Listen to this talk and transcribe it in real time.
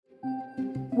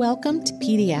Welcome to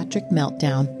Pediatric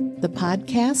Meltdown, the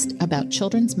podcast about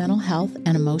children's mental health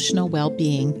and emotional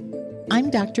well-being.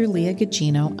 I'm Dr. Leah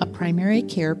Gugino, a primary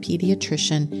care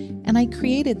pediatrician, and I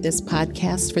created this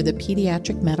podcast for the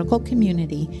pediatric medical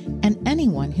community and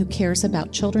anyone who cares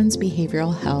about children's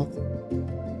behavioral health.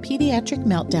 Pediatric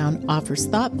Meltdown offers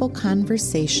thoughtful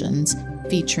conversations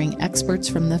featuring experts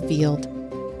from the field.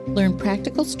 Learn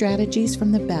practical strategies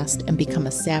from the best and become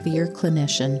a savvier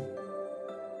clinician.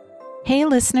 Hey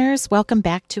listeners, welcome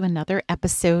back to another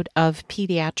episode of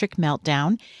Pediatric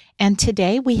Meltdown. And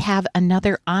today we have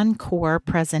another encore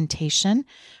presentation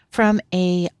from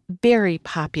a very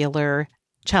popular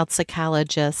child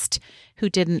psychologist who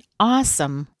did an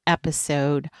awesome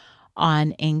episode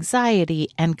on anxiety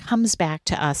and comes back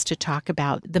to us to talk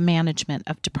about the management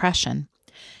of depression.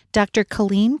 Dr.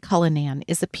 Colleen Cullinan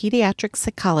is a pediatric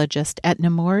psychologist at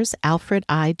Nemours Alfred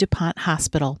I. DuPont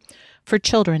Hospital for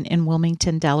children in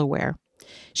Wilmington, Delaware.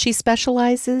 She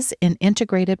specializes in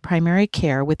integrated primary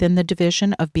care within the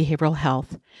Division of Behavioral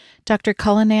Health. Dr.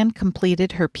 Cullinan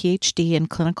completed her PhD in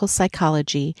clinical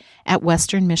psychology at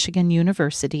Western Michigan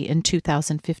University in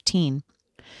 2015.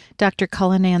 Dr.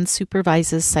 Cullinan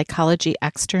supervises psychology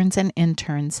externs and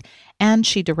interns, and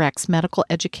she directs medical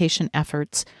education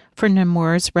efforts for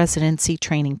Nemours residency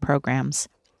training programs.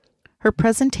 Her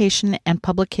presentation and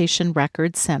publication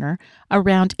records center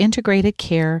around integrated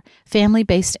care,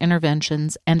 family-based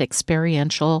interventions, and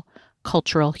experiential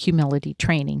cultural humility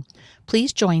training.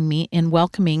 Please join me in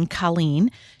welcoming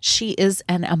Colleen. She is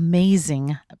an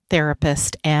amazing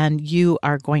therapist, and you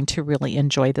are going to really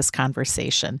enjoy this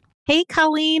conversation. Hey,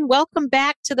 Colleen, welcome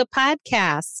back to the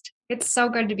podcast. It's so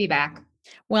good to be back.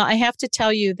 Well, I have to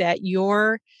tell you that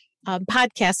your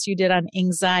podcast you did on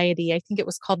anxiety, I think it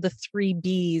was called the 3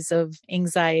 Bs of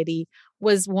anxiety,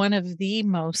 was one of the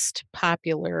most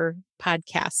popular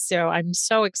podcasts. So I'm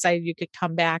so excited you could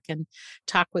come back and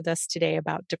talk with us today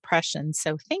about depression.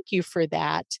 So thank you for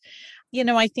that. You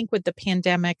know, I think with the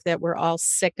pandemic that we're all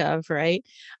sick of, right,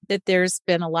 that there's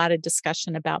been a lot of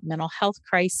discussion about mental health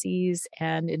crises.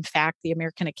 And in fact, the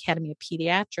American Academy of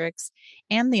Pediatrics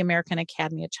and the American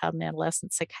Academy of Child and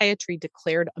Adolescent Psychiatry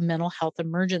declared a mental health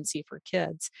emergency for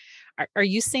kids. Are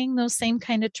you seeing those same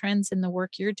kind of trends in the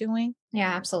work you're doing?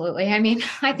 Yeah, absolutely. I mean,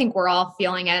 I think we're all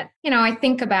feeling it. You know, I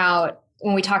think about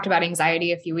when we talked about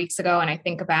anxiety a few weeks ago, and I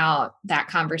think about that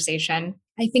conversation.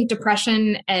 I think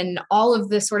depression and all of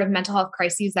the sort of mental health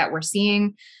crises that we're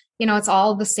seeing, you know, it's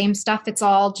all the same stuff. It's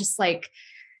all just like,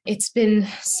 it's been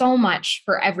so much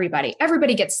for everybody.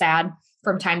 Everybody gets sad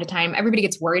from time to time. Everybody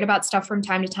gets worried about stuff from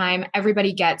time to time.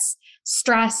 Everybody gets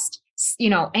stressed, you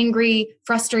know, angry,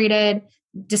 frustrated,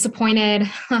 disappointed,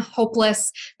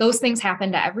 hopeless. Those things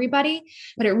happen to everybody,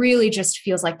 but it really just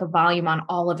feels like the volume on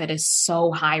all of it is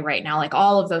so high right now. Like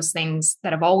all of those things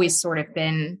that have always sort of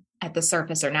been at the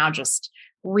surface are now just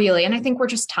really, and I think we're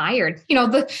just tired. You know,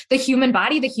 the human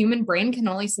body, the human brain can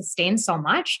only sustain so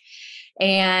much.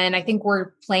 And I think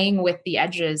we're playing with the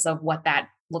edges of what that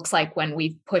looks like when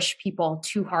we push people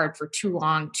too hard for too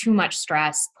long, too much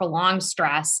stress,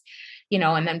 you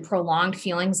know, and then prolonged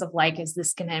feelings of like, is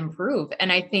this going to improve?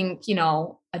 And I think, you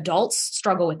know, adults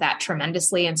struggle with that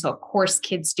tremendously. And so of course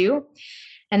kids do.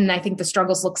 And I think the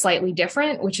struggles look slightly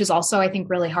different, which is also, I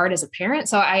think, really hard as a parent.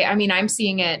 So I mean, I'm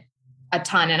seeing it a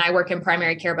ton, and I work in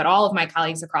primary care, but all of my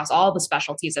colleagues across all the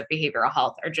specialties of behavioral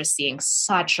health are just seeing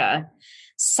such an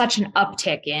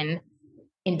uptick in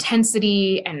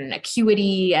intensity and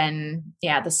acuity. And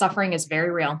yeah, the suffering is very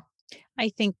real. I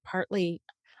think partly,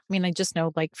 I mean, I just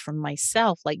know like from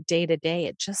myself, like day to day,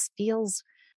 it just feels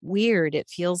weird. It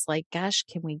feels like, gosh,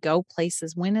 can we go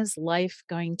places? When is life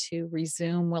going to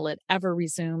resume? Will it ever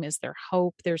resume? Is there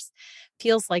hope?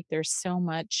 Feels like there's so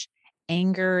much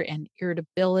anger and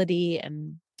irritability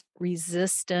and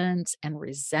resistance and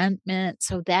resentment.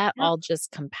 So that all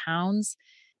just compounds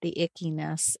the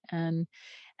ickiness. And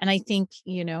I think,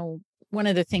 you know, one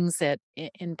of the things that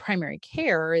in primary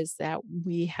care is that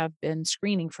we have been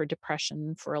screening for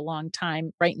depression for a long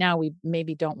time. Right now, we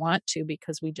maybe don't want to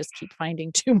because we just keep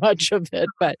finding too much of it,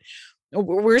 but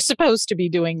we're supposed to be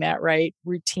doing that, right,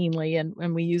 routinely.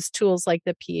 And we use tools like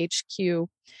the PHQ.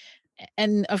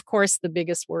 And of course, the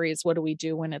biggest worry is what do we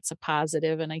do when it's a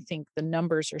positive? And I think the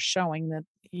numbers are showing that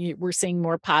we're seeing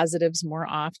more positives more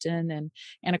often.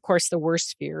 And of course, the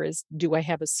worst fear is, do I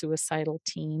have a suicidal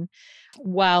teen?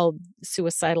 While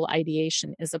suicidal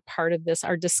ideation is a part of this,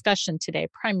 our discussion today,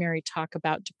 primary talk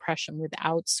about depression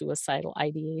without suicidal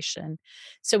ideation.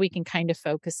 So we can kind of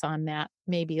focus on that,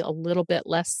 maybe a little bit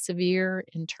less severe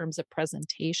in terms of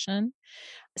presentation.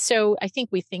 So I think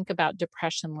we think about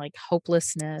depression like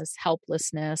hopelessness,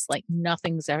 helplessness, like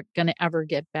nothing's going to ever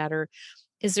get better.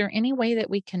 Is there any way that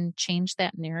we can change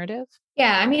that narrative?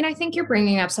 Yeah, I mean, I think you're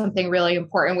bringing up something really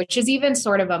important, which is even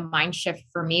sort of a mind shift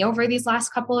for me over these last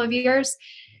couple of years.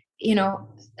 You know,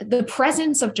 the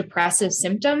presence of depressive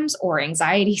symptoms or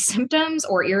anxiety symptoms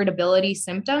or irritability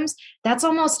symptoms, I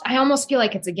almost feel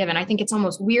like it's a given. I think it's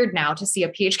almost weird now to see a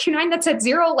PHQ-9 that's at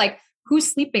zero, like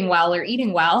who's sleeping well or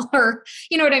eating well, or,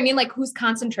 you know what I mean? Like who's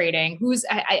concentrating,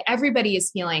 everybody is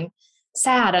feeling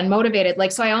sad, unmotivated.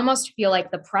 Like, so I almost feel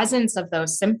like the presence of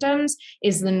those symptoms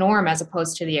is the norm as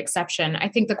opposed to the exception. I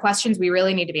think the questions we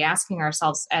really need to be asking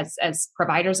ourselves as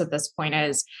providers at this point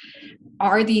is,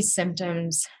 are these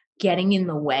symptoms getting in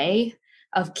the way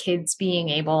of kids being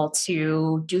able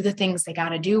to do the things they got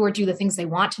to do, or do the things they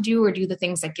want to do, or do the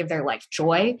things that give their life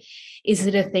joy? Is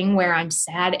it a thing where I'm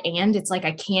sad and it's like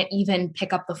I can't even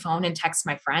pick up the phone and text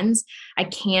my friends? I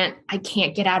can't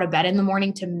get out of bed in the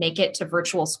morning to make it to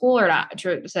virtual school or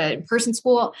to in-person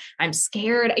school. I'm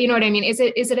scared. You know what I mean? Is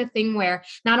it a thing where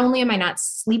not only am I not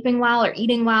sleeping well or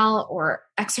eating well or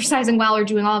exercising well or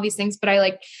doing all of these things,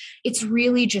 but it's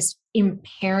really just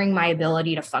impairing my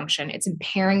ability to function. It's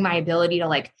impairing my ability to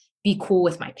like be cool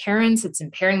with my parents. It's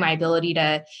impairing my ability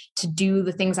to do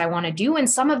the things I want to do. And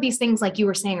some of these things, like you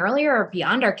were saying earlier, are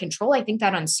beyond our control. I think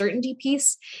that uncertainty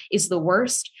piece is the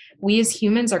worst. We as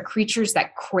humans are creatures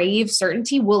that crave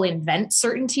certainty. We'll invent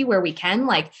certainty where we can.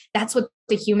 Like that's what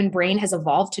the human brain has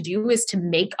evolved to do, is to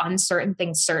make uncertain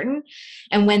things certain.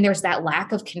 And when there's that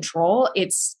lack of control,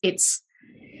 it's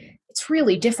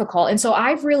really difficult. And so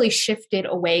I've really shifted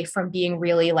away from being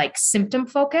really like symptom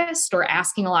focused or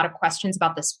asking a lot of questions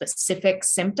about the specific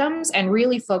symptoms, and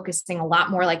really focusing a lot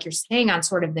more, like you're saying, on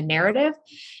sort of the narrative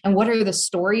and what are the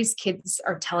stories kids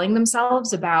are telling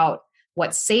themselves about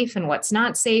what's safe and what's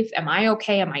not safe. Am I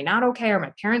okay? Am I not okay? Are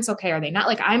my parents okay? Are they not?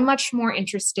 Like, I'm much more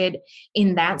interested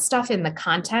in that stuff, in the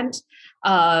content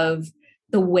of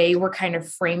the way we're kind of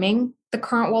framing the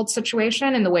current world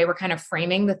situation and the way we're kind of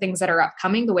framing the things that are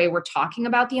upcoming, the way we're talking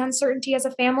about the uncertainty as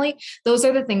a family. Those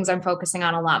are the things I'm focusing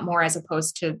on a lot more, as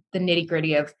opposed to the nitty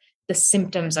gritty of the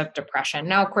symptoms of depression.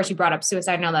 Now, of course, you brought up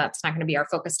suicide. No, that's not going to be our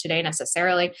focus today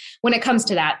necessarily. When it comes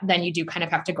to that, then you do kind of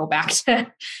have to go back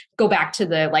to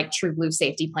the like true blue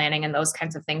safety planning and those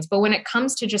kinds of things. But when it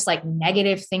comes to just like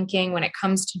negative thinking, when it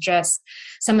comes to just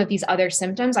some of these other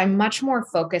symptoms, I'm much more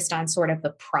focused on sort of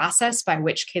the process by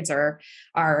which kids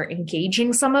are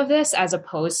engaging some of this, as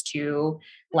opposed to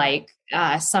like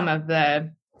some of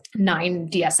the 9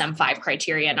 DSM-5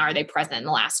 criteria, and are they present in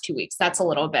the last 2 weeks? That's a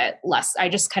little bit less. I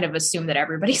just kind of assume that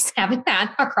everybody's having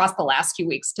that across the last 2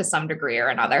 weeks to some degree or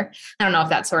another. I don't know if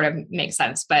that sort of makes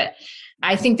sense, but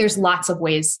I think there's lots of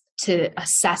ways to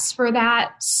assess for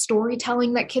that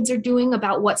storytelling that kids are doing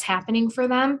about what's happening for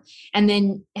them, and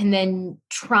then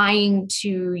trying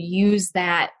to use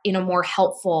that in a more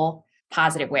helpful,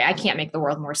 positive way. I can't make the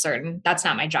world more certain. That's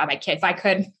not my job. If I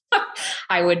could,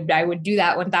 I would do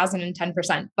that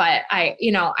 1010%. But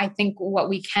I think what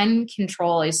we can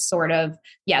control is sort of,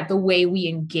 the way we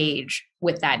engage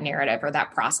with that narrative or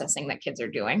that processing that kids are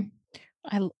doing.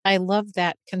 I love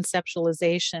that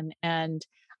conceptualization. And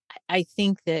I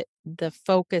think that the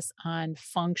focus on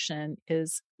function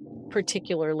is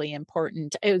particularly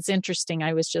important. It was interesting.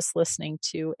 I was just listening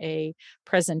to a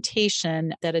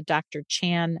presentation that a Dr.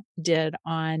 Chan did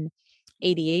on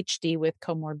ADHD with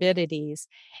comorbidities.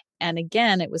 And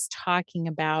again, it was talking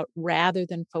about, rather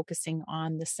than focusing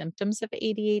on the symptoms of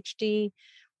ADHD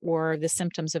or the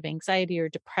symptoms of anxiety or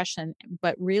depression,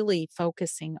 but really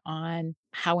focusing on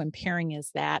how impairing is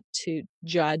that to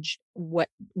judge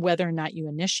whether or not you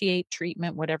initiate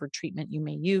treatment, whatever treatment you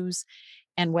may use,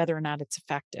 and whether or not it's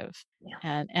effective.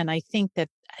 Yeah. And I think that,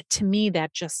 to me,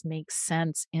 that just makes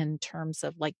sense in terms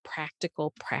of like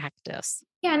practical practice.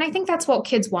 Yeah. And I think that's what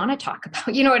kids want to talk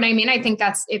about. You know what I mean? I think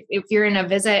that's, if you're in a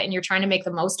visit and you're trying to make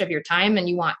the most of your time and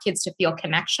you want kids to feel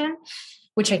connection,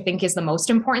 which I think is the most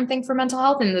important thing for mental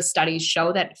health. And the studies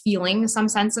show that feeling some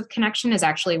sense of connection is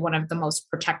actually one of the most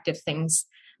protective things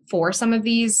for some of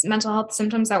these mental health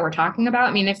symptoms that we're talking about.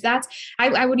 I mean, if that's,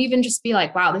 I would even just be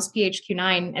like, wow, this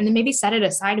PHQ-9, and then maybe set it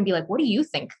aside and be like, what do you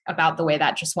think about the way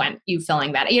that just went, you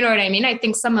filling that? You know what I mean? I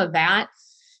think some of that,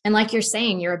 and like you're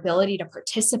saying, your ability to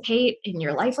participate in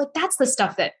your life, like that's the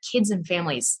stuff that kids and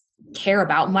families care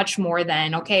about much more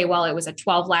than, okay, well, it was a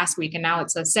 12 last week and now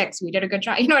it's a 6. We did a good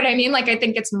job. You know what I mean? Like, I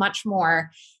think it's much more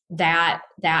that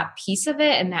piece of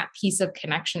it, and that piece of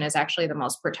connection is actually the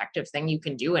most protective thing you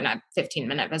can do in a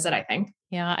 15-minute visit, I think.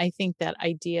 Yeah, I think that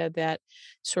idea, that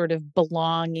sort of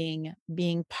belonging,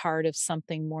 being part of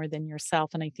something more than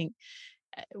yourself. And I think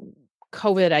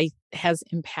COVID has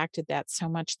impacted that so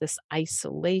much, this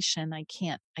isolation. I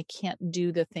can't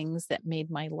do the things that made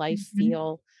my life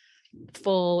feel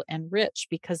full and rich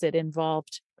because it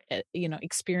involved,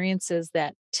 experiences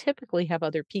that typically have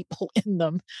other people in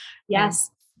them. And,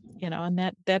 Yes. and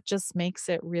that just makes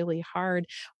it really hard.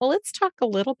 Well, let's talk a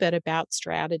little bit about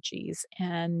strategies.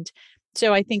 And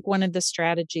so I think one of the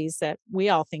strategies that we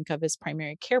all think of as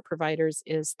primary care providers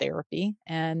is therapy.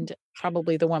 And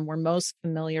probably the one we're most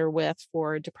familiar with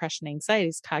for depression, anxiety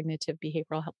is cognitive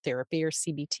behavioral health therapy, or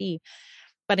CBT.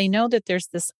 But I know that there's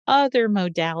this other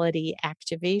modality,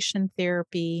 activation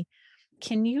therapy.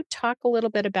 Can you talk a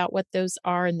little bit about what those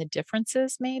are and the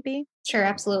differences maybe? Sure,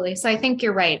 absolutely. So I think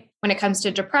you're right when it comes to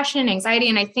depression, anxiety,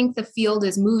 and I think the field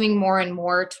is moving more and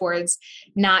more towards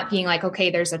not being like,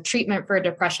 okay, there's a treatment for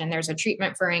depression, there's a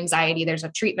treatment for anxiety, there's a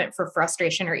treatment for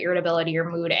frustration or irritability or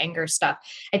mood, anger stuff.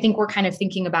 I think we're kind of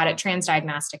thinking about it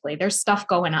transdiagnostically. There's stuff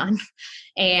going on.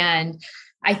 And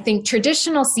I think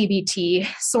traditional CBT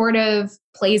sort of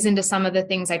plays into some of the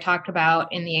things I talked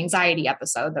about in the anxiety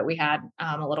episode that we had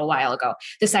a little while ago.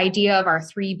 This idea of our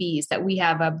 3 Bs, that we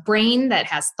have a brain that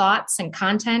has thoughts and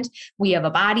content. We have a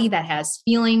body that has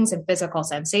feelings and physical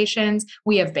sensations.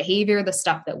 We have behavior, the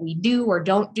stuff that we do or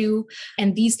don't do.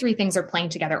 And these 3 things are playing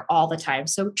together all the time.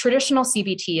 So traditional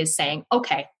CBT is saying,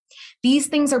 okay, these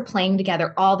things are playing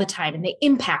together all the time and they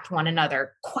impact one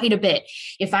another quite a bit.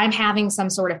 If I'm having some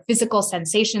sort of physical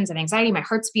sensations of anxiety, my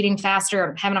heart's beating faster,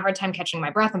 I'm having a hard time catching my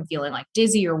breath, I'm feeling like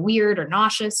dizzy or weird or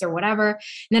nauseous or whatever. And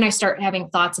then I start having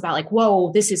thoughts about like,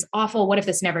 whoa, this is awful. What if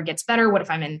this never gets better? What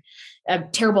if I'm in a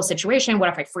terrible situation? What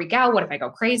if I freak out? What if I go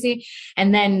crazy?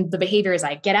 And then the behavior is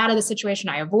I get out of the situation,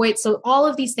 I avoid. So all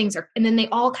of these things and then they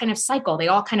all kind of cycle. They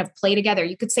all kind of play together.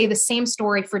 You could say the same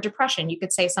story for depression. You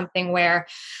could say something where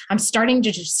I'm starting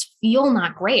to just feel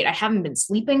not great. I haven't been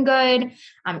sleeping good.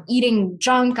 I'm eating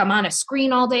junk. I'm on a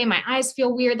screen all day. My eyes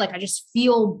feel weird. Like I just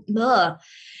feel ugh.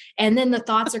 And then the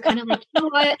thoughts are kind of like, you know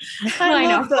what?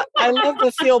 I love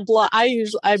the feel blah.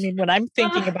 When I'm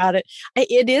thinking about it,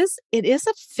 it is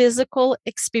a physical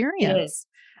experience.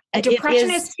 Depression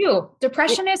is too.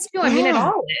 Depression is too. I mean, it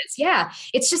all is. Yeah.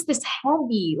 It's just this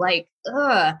heavy, like,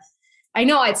 I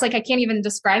know it's like, I can't even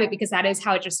describe it because that is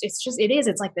how it is.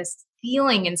 It's like this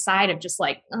feeling inside of just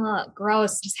like,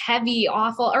 gross, just heavy,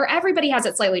 awful, or everybody has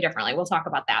it slightly differently. We'll talk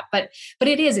about that. But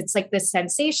it's like this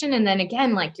sensation. And then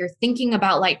again, like you're thinking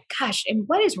about like, gosh, and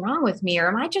what is wrong with me?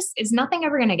 Or is nothing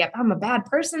ever going to get, I'm a bad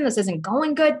person. This isn't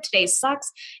going good. Today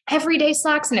sucks. Every day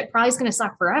sucks. And it probably is going to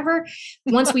suck forever.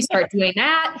 Once we start doing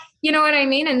that, you know what I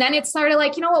mean? And then it started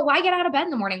like, you know what, why get out of bed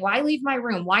in the morning? Why leave my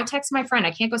room? Why text my friend?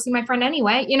 I can't go see my friend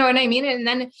anyway. You know what I mean?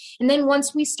 And then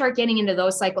once we start getting into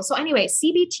those cycles. So anyway,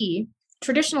 CBT,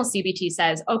 traditional CBT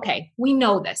says, okay, we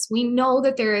know this. We know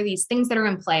that there are these things that are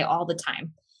in play all the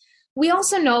time. We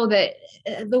also know that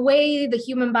the way the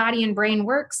human body and brain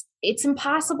works, it's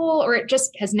impossible, or it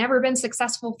just has never been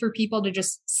successful for people to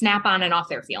just snap on and off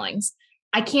their feelings.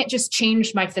 I can't just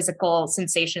change my physical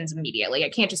sensations immediately. I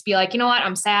can't just be like, you know what,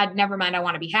 I'm sad. Never mind. I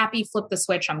want to be happy. Flip the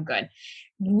switch. I'm good.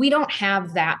 We don't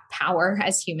have that power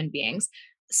as human beings.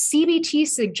 CBT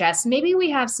suggests maybe we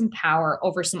have some power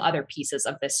over some other pieces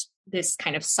of this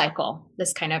kind of cycle,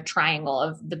 this kind of triangle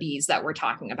of the B's that we're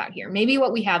talking about here. Maybe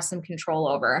what we have some control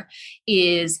over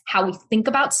is how we think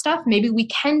about stuff. Maybe we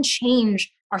can change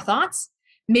our thoughts.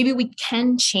 Maybe we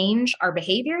can change our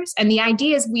behaviors. And the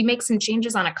idea is we make some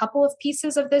changes on a couple of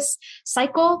pieces of this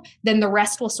cycle, then the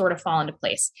rest will sort of fall into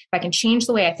place. If I can change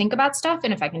the way I think about stuff,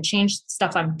 and if I can change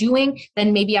stuff I'm doing,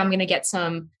 then maybe I'm going to get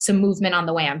some movement on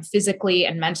the way I'm physically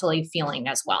and mentally feeling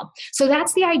as well. So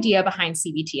that's the idea behind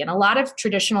CBT. And a lot of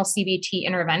traditional CBT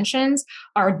interventions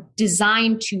are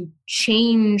designed to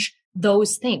change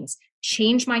those things,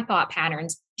 change my thought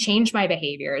patterns, change my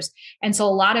behaviors. And so a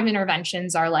lot of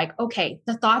interventions are like, okay,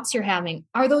 the thoughts you're having,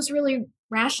 are those really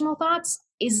rational thoughts?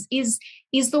 Is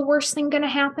the worst thing going to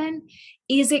happen?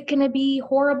 Is it going to be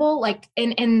horrible? Like,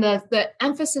 and the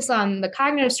emphasis on the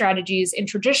cognitive strategies in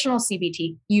traditional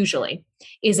CBT usually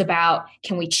is about,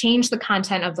 can we change the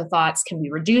content of the thoughts? Can we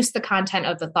reduce the content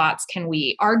of the thoughts? Can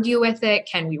we argue with it?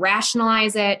 Can we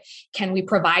rationalize it? Can we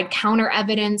provide counter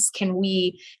evidence? Can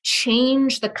we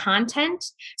change the content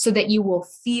so that you will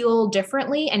feel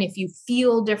differently? And if you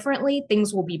feel differently,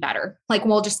 things will be better. Like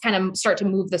we'll just kind of start to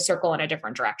move the circle in a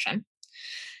different direction.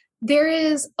 There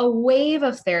is a wave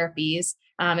of therapies.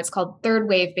 It's called third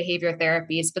wave behavior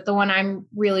therapies, but the one I'm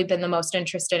really been the most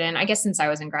interested in, I guess since I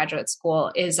was in graduate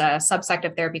school, is a subsect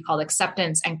of therapy called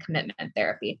acceptance and commitment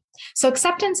therapy. So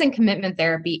acceptance and commitment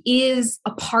therapy is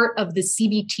a part of the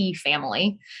CBT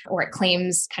family, or it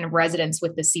claims kind of residence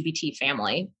with the CBT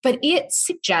family, but it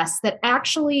suggests that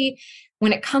actually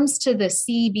when it comes to the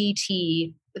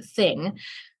CBT thing,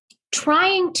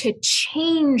 trying to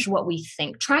change what we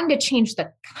think, trying to change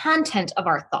the content of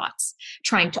our thoughts,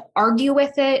 trying to argue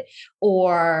with it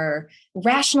or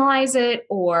rationalize it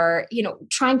or,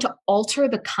 trying to alter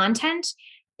the content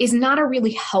is not a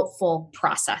really helpful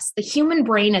process. The human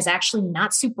brain is actually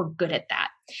not super good at that.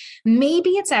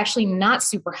 Maybe it's actually not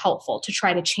super helpful to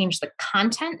try to change the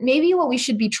content. Maybe what we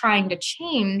should be trying to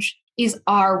change is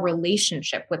our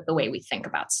relationship with the way we think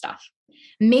about stuff.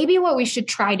 Maybe what we should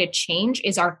try to change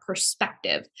is our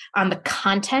perspective on the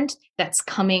content that's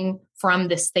coming from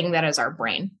this thing that is our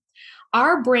brain.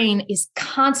 Our brain is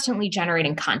constantly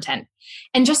generating content.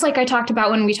 And just like I talked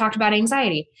about when we talked about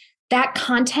anxiety, that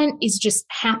content is just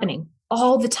happening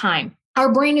all the time.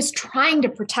 Our brain is trying to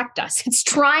protect us. It's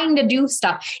trying to do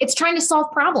stuff. It's trying to solve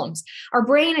problems. Our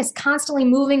brain is constantly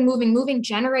moving,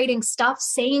 generating stuff,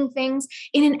 saying things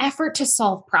in an effort to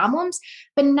solve problems.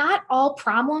 But not all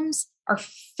problems are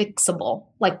fixable.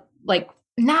 Like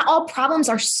not all problems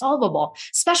are solvable,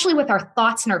 especially with our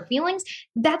thoughts and our feelings.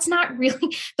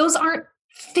 Those aren't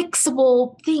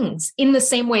fixable things in the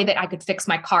same way that I could fix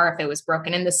my car if it was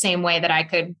broken, in the same way that I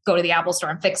could go to the Apple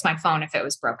store and fix my phone if it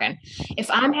was broken.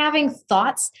 If I'm having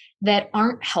thoughts that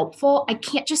aren't helpful, I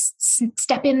can't just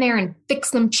step in there and fix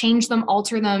them, change them,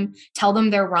 alter them, tell them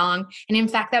they're wrong. And in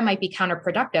fact, that might be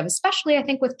counterproductive, especially I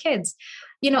think with kids,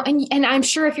 and I'm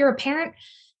sure if you're a parent,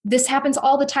 this happens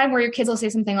all the time where your kids will say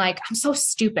something like, I'm so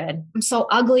stupid, I'm so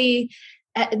ugly,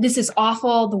 this is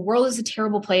awful, the world is a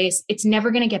terrible place, it's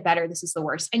never going to get better, this is the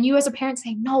worst. And you as a parent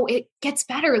say, no, it gets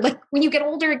better. Like when you get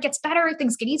older, it gets better,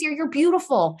 things get easier, you're a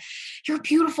beautiful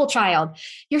child,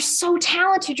 you're so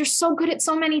talented, you're so good at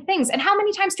so many things. And how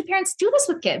many times do parents do this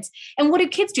with kids? And what do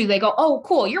kids do? They go, oh,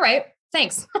 cool, you're right,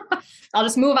 thanks. I'll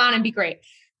just move on and be great.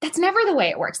 That's never the way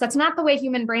it works. That's not the way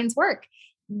human brains work.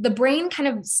 The brain kind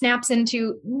of snaps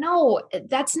into, no,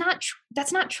 that's not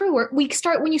true.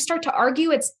 When you start to argue,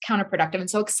 it's counterproductive. And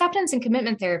so acceptance and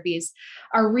commitment therapies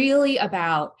are really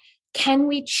about, can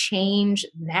we change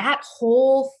that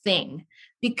whole thing?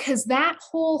 Because that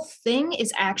whole thing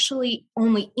is actually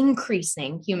only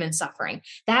increasing human suffering.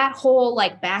 That whole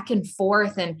back and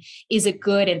forth and is it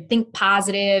good and think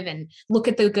positive and look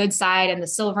at the good side and the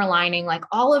silver lining,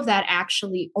 all of that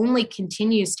actually only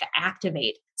continues to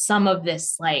activate some of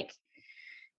this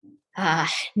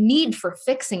need for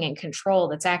fixing and control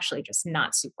that's actually just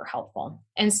not super helpful.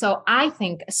 And so I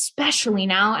think especially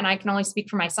now, and I can only speak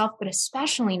for myself, but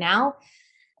especially now,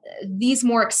 these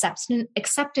more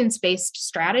acceptance-based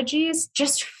strategies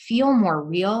just feel more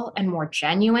real and more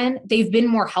genuine. They've been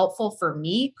more helpful for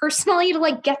me personally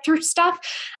to get through stuff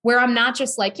where I'm not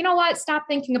just stop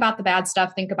thinking about the bad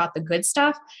stuff, think about the good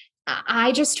stuff.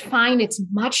 I just find it's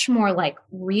much more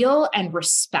real and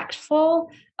respectful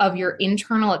of your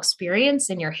internal experience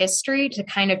and your history to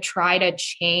kind of try to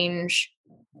change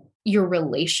your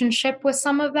relationship with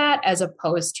some of that as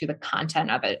opposed to the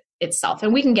content of it itself.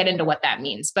 And we can get into what that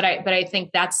means, but I think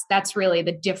that's really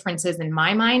the differences in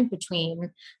my mind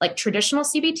between traditional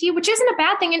CBT, which isn't a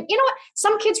bad thing. And you know what?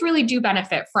 Some kids really do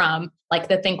benefit from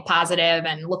the think positive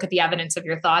and look at the evidence of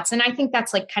your thoughts. And I think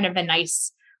that's kind of a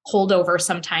nice holdover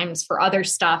sometimes for other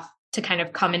stuff to kind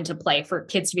of come into play for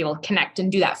kids to be able to connect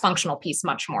and do that functional piece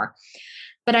much more.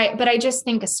 But I just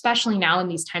think, especially now in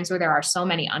these times where there are so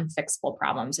many unfixable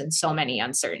problems and so many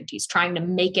uncertainties, trying to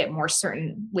make it more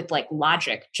certain with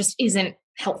logic just isn't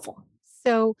helpful.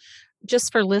 So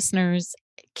just for listeners,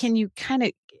 can you kind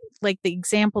of the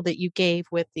example that you gave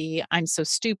with the, I'm so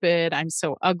stupid, I'm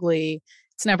so ugly,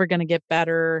 it's never going to get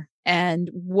better. And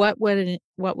what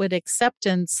would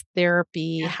acceptance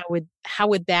therapy, how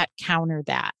would that counter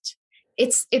that?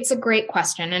 It's a great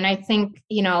question. And I think,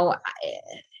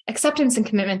 acceptance and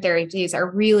commitment therapies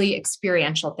are really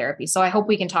experiential therapy. So I hope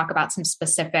we can talk about some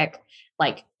specific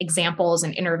examples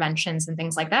and interventions and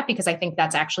things like that, because I think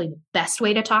that's actually the best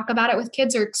way to talk about it with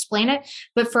kids or explain it.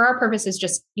 But for our purposes,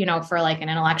 just, for an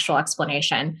intellectual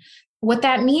explanation, what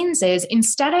that means is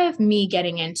instead of me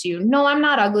getting into, no, I'm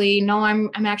not ugly, no, I'm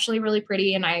actually really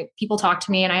pretty and people talk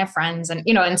to me and I have friends, and,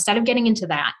 instead of getting into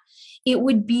that, it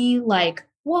would be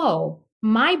whoa,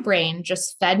 my brain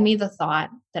just fed me the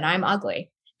thought that I'm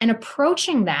ugly. And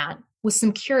approaching that with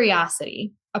some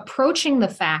curiosity, approaching the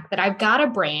fact that I've got a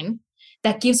brain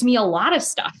that gives me a lot of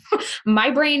stuff. My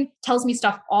brain tells me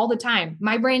stuff all the time.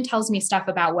 My brain tells me stuff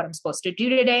about what I'm supposed to do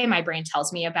today. My brain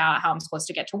tells me about how I'm supposed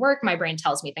to get to work. My brain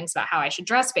tells me things about how I should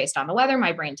dress based on the weather.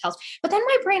 But then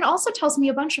my brain also tells me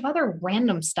a bunch of other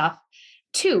random stuff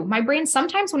too. My brain,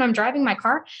 sometimes when I'm driving my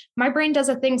car, my brain does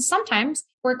a thing sometimes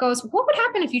where it goes, what would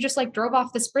happen if you just drove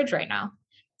off this bridge right now?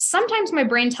 Sometimes my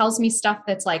brain tells me stuff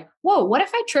that's whoa, what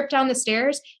if I tripped down the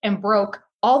stairs and broke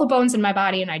all the bones in my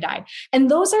body and I died. And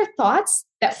those are thoughts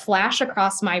that flash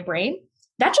across my brain.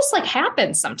 That just like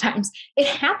happens sometimes. It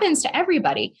happens to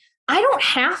everybody. I don't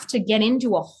have to get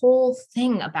into a whole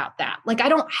thing about that. Like, I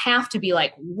don't have to be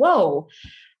like, whoa,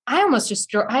 I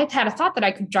had a thought that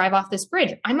I could drive off this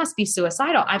bridge. I must be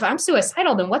suicidal. If I'm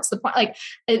suicidal, then what's the point? Like,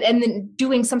 and then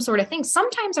doing some sort of thing.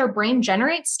 Sometimes our brain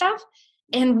generates stuff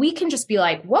and we can just be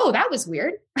like, whoa, that was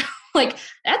weird. Like,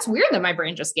 that's weird that my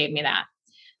brain just gave me that.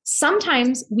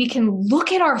 Sometimes we can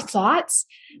look at our thoughts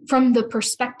from the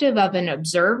perspective of an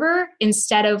observer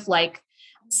instead of like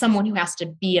someone who has to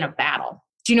be in a battle.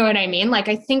 Do you know what I mean? Like,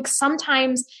 I think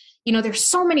sometimes, there's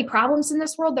so many problems in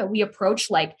this world that we approach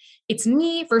like it's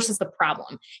me versus the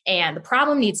problem, and the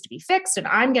problem needs to be fixed and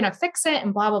I'm going to fix it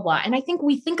and blah, blah, blah. And I think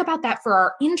we think about that for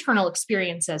our internal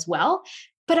experience as well.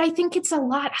 But I think it's a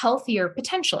lot healthier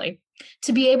potentially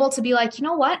to be able to be like, you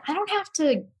know what? I don't have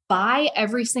to buy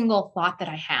every single thought that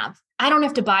I have. I don't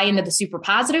have to buy into the super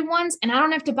positive ones and I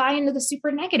don't have to buy into the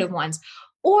super negative ones.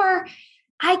 Or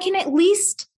I can at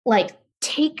least like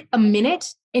take a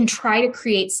minute and try to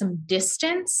create some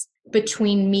distance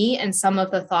between me and some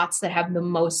of the thoughts that have the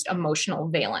most emotional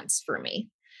valence for me.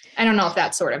 I don't know if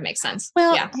that sort of makes sense.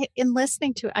 Well, yeah. In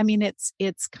listening to,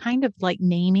 it's kind of like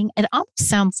naming. It almost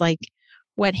sounds like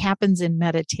what happens in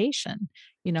meditation.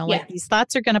 Like these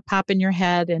thoughts are going to pop in your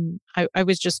head. And I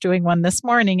was just doing one this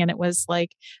morning and it was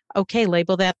like, okay,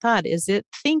 label that thought. Is it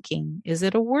thinking? Is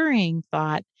it a worrying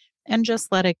thought? And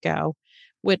just let it go,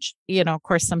 which, of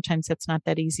course, sometimes it's not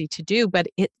that easy to do, but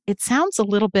it sounds a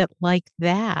little bit like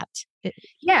that.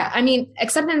 Yeah.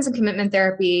 Acceptance and commitment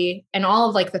therapy and all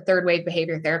of like the third wave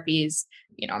behavior therapies,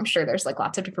 I'm sure there's like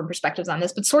lots of different perspectives on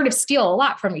this, but sort of steal a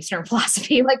lot from Eastern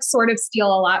philosophy, like sort of steal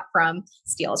a lot from,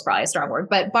 steal is probably a strong word,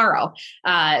 but borrow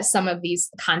some of these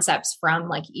concepts from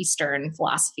like Eastern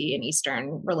philosophy and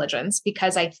Eastern religions,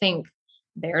 because I think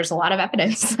there's a lot of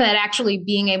evidence that actually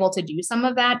being able to do some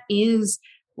of that is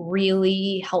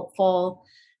really helpful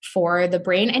for the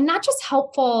brain, and not just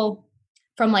helpful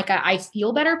from like a I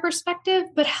feel better perspective,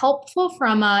 but helpful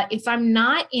from a if I'm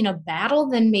not in a battle,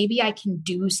 then maybe I can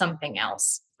do something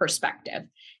else perspective.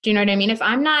 Do you know what I mean? If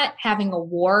I'm not having a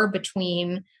war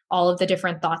between all of the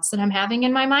different thoughts that I'm having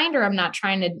in my mind, or I'm not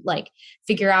trying to like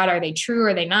figure out, are they true?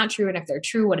 Are they not true? And if they're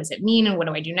true, what does it mean? And what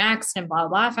do I do next? And blah, blah,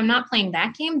 blah. If I'm not playing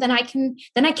that game, then I can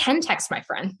text my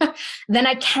friend. Then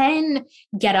I can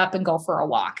get up and go for a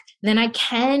walk. Then I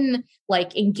can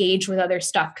like engage with other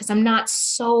stuff because I'm not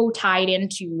so tied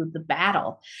into the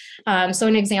battle. So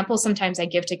an example sometimes I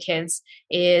give to kids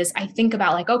is I think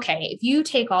about like, okay, if you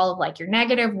take all of like your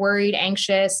negative, worried,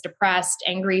 anxious, depressed,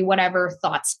 angry, whatever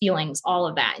thoughts, feelings, all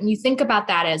of that, and you think about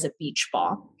that as a beach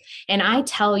ball. And I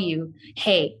tell you,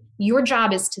 hey, your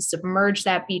job is to submerge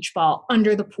that beach ball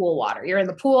under the pool water. You're in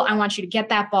the pool. I want you to get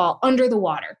that ball under the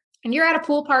water. And you're at a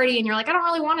pool party and you're like, I don't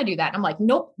really want to do that. And I'm like,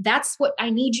 nope, that's what I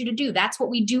need you to do. That's what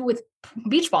we do with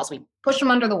beach balls. We push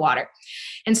them under the water.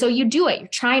 And so you do it. You're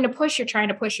trying to push, you're trying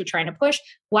to push, you're trying to push.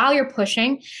 While you're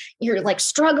pushing, you're like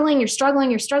struggling, you're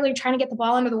trying to get the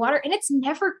ball under the water. And it's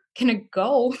never going to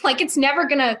go. Like it's never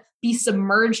going to be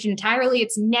submerged entirely.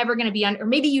 It's never going to be or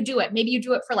maybe you do it. Maybe you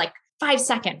do it for like 5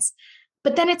 seconds,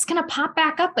 but then it's going to pop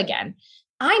back up again.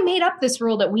 I made up this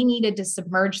rule that we needed to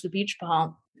submerge the beach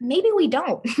ball. Maybe we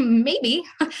don't. Maybe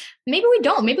we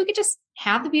don't. Maybe we could just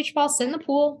have the beach ball sit in the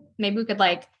pool. Maybe we could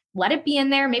like let it be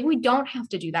in there. Maybe we don't have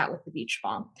to do that with the beach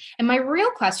ball. And my real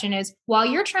question is, while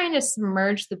you're trying to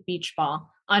submerge the beach ball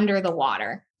under the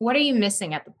water, what are you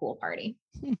missing at the pool party?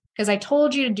 Because I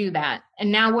told you to do that.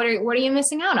 And now what are you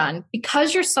missing out on?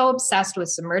 Because you're so obsessed with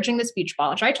submerging this beach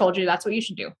ball, which I told you that's what you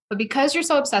should do. But because you're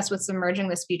so obsessed with submerging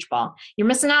this beach ball, you're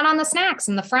missing out on the snacks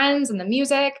and the friends and the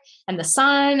music and the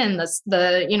sun and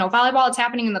the volleyball that's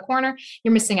happening in the corner.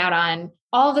 You're missing out on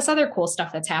all this other cool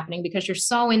stuff that's happening because you're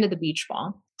so into the beach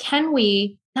ball. Can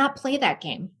we not play that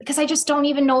game? Because I just don't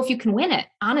even know if you can win it,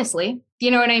 honestly. Do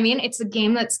you know what I mean? It's a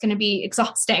game that's going to be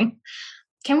exhausting.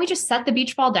 Can we just set the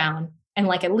beach ball down and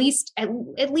like at least,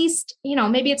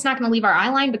 maybe it's not going to leave our eye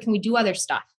line, but can we do other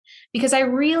stuff? Because I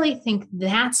really think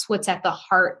that's what's at the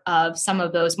heart of some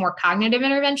of those more cognitive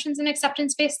interventions and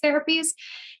acceptance-based therapies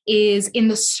is in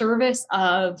the service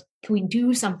of, can we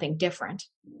do something different?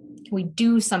 Can we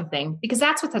do something? Because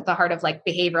that's what's at the heart of like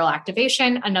behavioral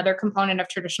activation. Another component of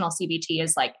traditional CBT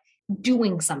is like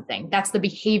doing something. That's the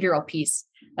behavioral piece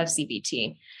of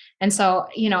CBT. And so,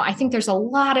 I think there's a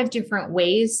lot of different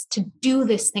ways to do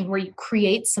this thing where you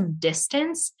create some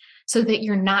distance so that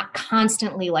you're not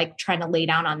constantly like trying to lay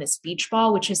down on this beach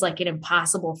ball, which is like an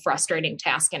impossible, frustrating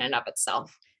task in and of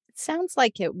itself. It sounds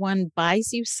like it one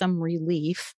buys you some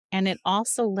relief and it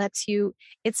also lets you,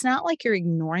 it's not like you're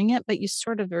ignoring it, but you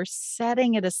sort of are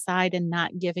setting it aside and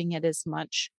not giving it as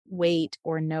much weight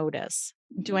or notice.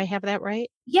 Do I have that right?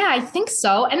 Yeah, I think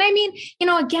so. And I mean,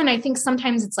 again, I think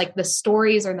sometimes it's like the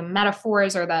stories or the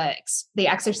metaphors or the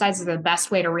exercises are the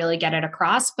best way to really get it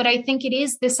across. But I think it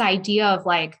is this idea of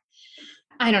like,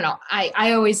 I don't know.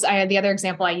 The other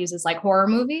example I use is like horror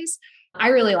movies. I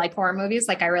really like horror movies.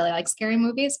 Like I really like scary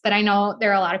movies, but I know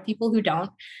there are a lot of people who don't.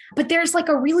 But there's like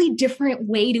a really different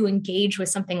way to engage with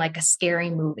something like a scary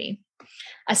movie.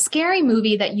 A scary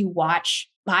movie that you watch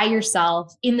by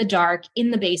yourself in the dark,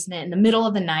 in the basement, in the middle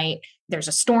of the night, there's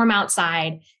a storm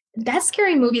outside. That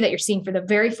scary movie that you're seeing for the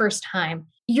very first time,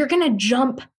 you're going to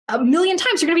jump a million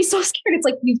times. You're going to be so scared. It's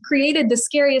like you've created the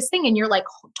scariest thing and you're like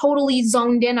totally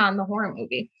zoned in on the horror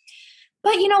movie.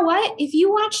 But you know what? If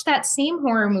you watch that same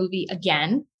horror movie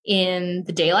again in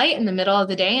the daylight, in the middle of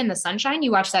the day, in the sunshine,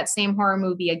 you watch that same horror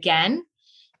movie again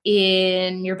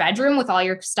in your bedroom with all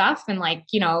your stuff and like,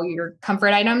 your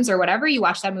comfort items or whatever, you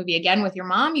watch that movie again with your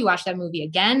mom, you watch that movie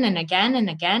again and again and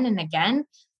again and again.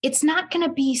 It's not going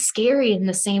to be scary in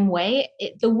the same way.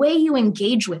 The way you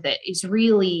engage with it is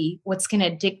really what's going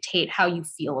to dictate how you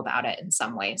feel about it in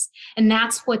some ways. And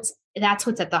that's what's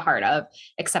at the heart of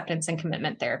acceptance and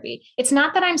commitment therapy. It's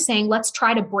not that I'm saying, let's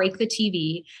try to break the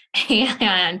TV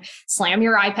and slam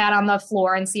your iPad on the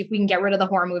floor and see if we can get rid of the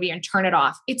horror movie and turn it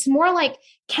off. It's more like,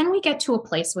 can we get to a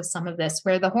place with some of this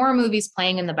where the horror movie's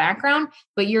playing in the background,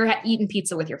 but you're eating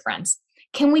pizza with your friends?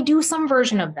 Can we do some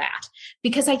version of that?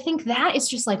 Because I think that is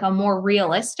just like a more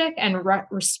realistic and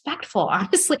respectful,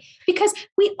 honestly, because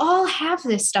we all have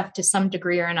this stuff to some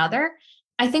degree or another.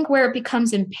 I think where it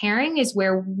becomes impairing is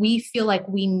where we feel like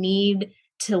we need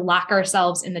to lock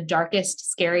ourselves in the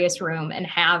darkest, scariest room and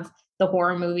have the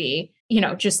horror movie,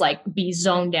 just like be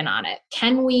zoned in on it.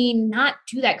 Can we not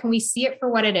do that? Can we see it for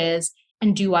what it is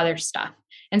and do other stuff?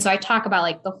 And so I talk about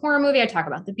like the horror movie, I talk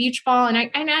about the beach ball, and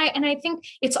I think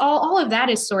it's all of that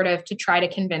is sort of to try to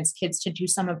convince kids to do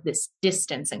some of this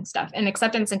distancing stuff. And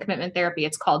acceptance and commitment therapy,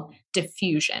 it's called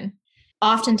diffusion.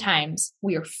 Oftentimes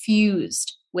we are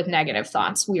fused with negative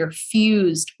thoughts. We are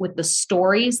fused with the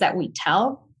stories that we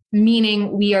tell,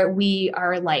 meaning we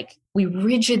are like, we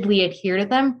rigidly adhere to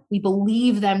them. We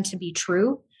believe them to be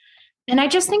true. And I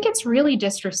just think it's really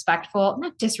disrespectful,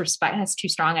 not disrespect, that's too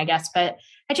strong, I guess, but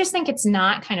I just think it's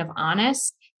not kind of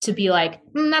honest to be like,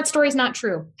 that story's not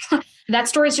true. That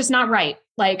story's just not right.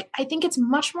 Like, I think it's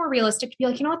much more realistic to be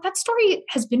like, you know what, that story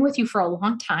has been with you for a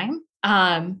long time.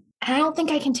 And I don't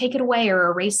think I can take it away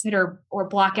or erase it or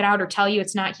block it out or tell you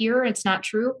it's not here, it's not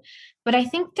true. But I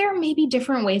think there may be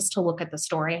different ways to look at the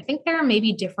story. I think there may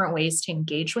be different ways to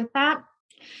engage with that.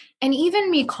 And even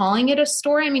me calling it a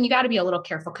story, I mean, you got to be a little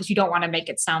careful because you don't want to make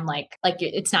it sound like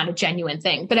it's not a genuine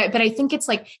thing. But I think it's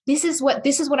like, this is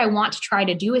what I want to try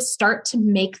to do is start to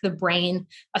make the brain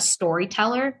a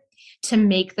storyteller, to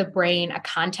make the brain a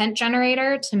content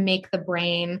generator, to make the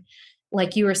brain,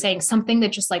 like you were saying, something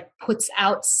that just like puts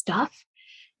out stuff.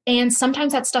 And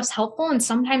sometimes that stuff's helpful and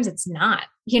sometimes it's not,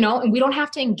 and we don't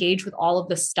have to engage with all of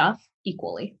this stuff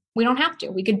equally. We don't have to.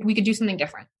 We could do something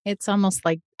different. It's almost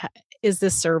like, is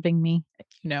this serving me?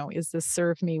 Is this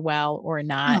serve me well or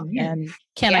not? Oh, and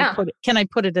can I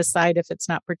put it aside if it's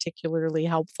not particularly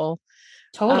helpful?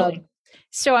 Totally.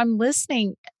 So I'm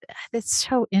listening. That's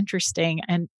so interesting.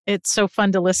 And it's so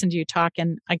fun to listen to you talk.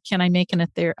 And can I make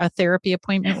a therapy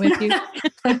appointment with you?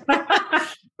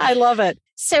 I love it.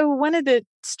 So one of the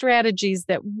strategies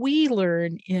that we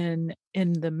learn in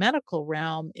the medical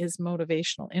realm is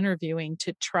motivational interviewing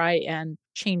to try and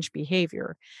change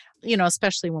behavior,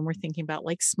 especially when we're thinking about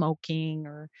like smoking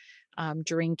or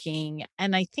drinking.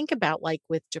 And I think about like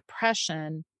with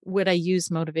depression, would I use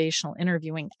motivational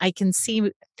interviewing? I can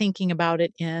see thinking about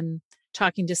it in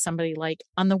talking to somebody like,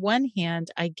 on the one hand,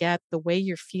 I get the way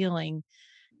you're feeling.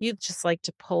 You'd just like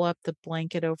to pull up the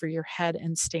blanket over your head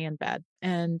and stay in bed.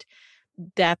 And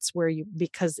that's where you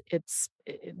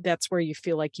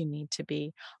feel like you need to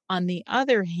be. On the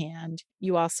other hand,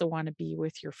 you also want to be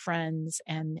with your friends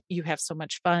and you have so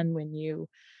much fun when you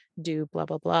do blah,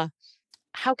 blah, blah.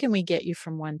 How can we get you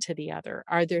from one to the other?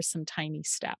 Are there some tiny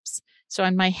steps? So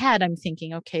in my head, I'm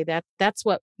thinking, okay, that's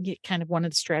what kind of one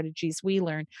of the strategies we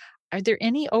learn. Are there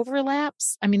any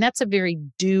overlaps? I mean, that's a very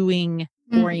doing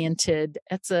oriented,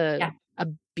 it's a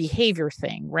behavior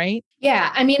thing, right?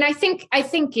 Yeah. I mean, I think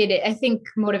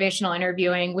motivational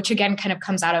interviewing, which again kind of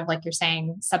comes out of, like you're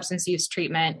saying, substance use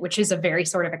treatment, which is a very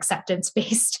sort of acceptance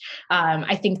based.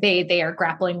 I think they are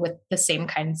grappling with the same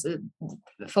kinds of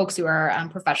folks who are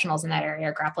professionals in that area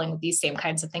are grappling with these same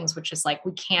kinds of things, which is like,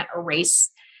 we can't erase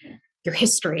your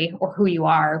history or who you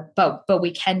are, but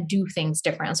we can do things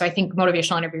different. So I think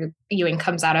motivational interviewing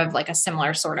comes out of like a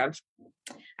similar sort of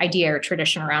idea or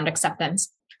tradition around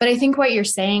acceptance. But I think what you're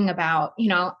saying about,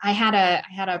 I had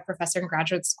a professor in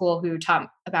graduate school who taught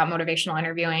about motivational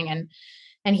interviewing,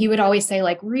 and he would always say,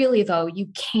 like, really though, you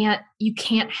can't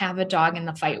have a dog in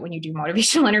the fight when you do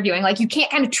motivational interviewing. Like, you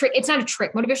can't kind of trick. It's not a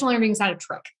trick. Motivational interviewing is not a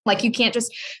trick. Like, you can't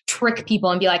just trick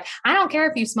people and be like, I don't care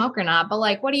if you smoke or not, but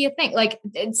like, what do you think? Like,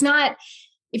 it's not.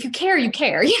 If you care, you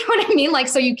care. You know what I mean? Like,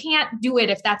 so you can't do it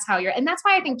if that's how and that's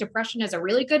why I think depression is a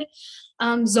really good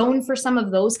zone for some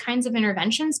of those kinds of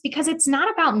interventions, because it's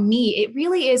not about me. It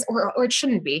really is, or it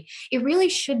shouldn't be. It really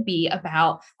should be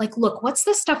about, like, look, what's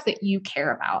the stuff that you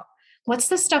care about? What's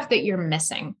the stuff that you're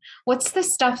missing? What's the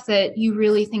stuff that you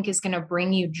really think is going to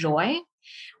bring you joy?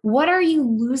 What are you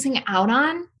losing out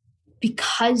on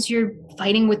because you're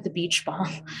fighting with the beach ball?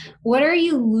 What are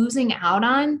you losing out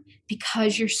on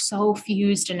because you're so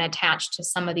fused and attached to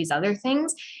some of these other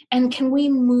things? And can we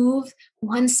move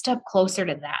one step closer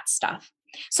to that stuff?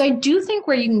 So I do think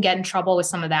where you can get in trouble with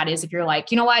some of that is if you're like,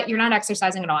 you know what, you're not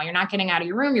exercising at all. You're not getting out of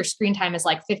your room. Your screen time is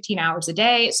like 15 hours a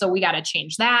day. So we got to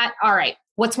change that. All right.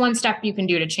 What's one step you can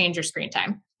do to change your screen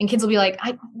time? And kids will be like,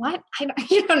 what? I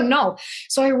don't know.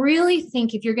 So I really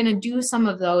think if you're going to do some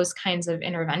of those kinds of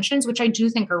interventions, which I do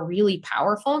think are really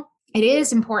powerful, it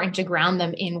is important to ground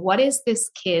them in what is this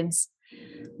kid's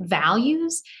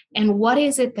values and what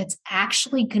is it that's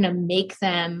actually going to make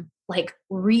them like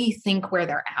rethink where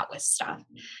they're at with stuff.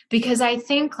 Because I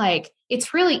think like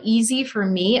it's really easy for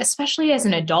me, especially as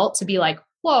an adult, to be like,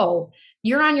 whoa,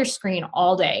 you're on your screen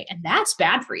all day and that's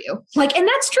bad for you. Like, and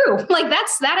that's true. Like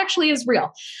that actually is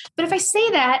real. But if I say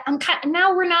that,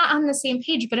 now we're not on the same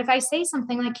page. But if I say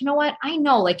something like, you know what, I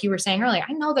know, like you were saying earlier,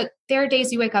 I know that there are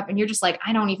days you wake up and you're just like,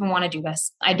 I don't even want to do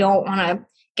this. I don't want to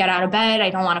get out of bed. I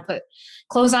don't want to put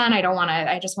clothes on.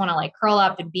 I just want to like curl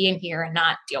up and be in here and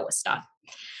not deal with stuff.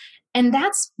 And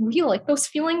that's real. Like those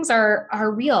feelings are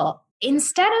real.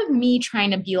 Instead of me trying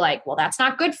to be like, well, that's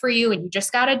not good for you and you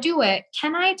just got to do it,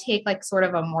 can I take like sort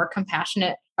of a more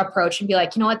compassionate approach and be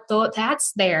like, you know what, though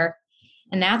that's there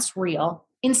and that's real.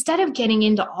 Instead of getting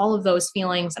into all of those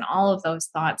feelings and all of those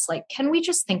thoughts, like, can we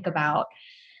just think about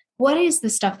what is the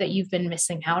stuff that you've been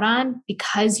missing out on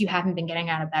because you haven't been getting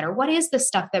out of bed? Or what is the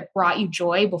stuff that brought you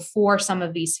joy before some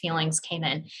of these feelings came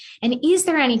in? And is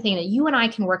there anything that you and I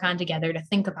can work on together to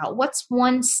think about what's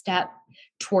one step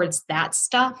towards that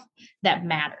stuff that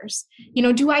matters? You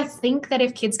know, do I think that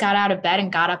if kids got out of bed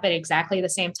and got up at exactly the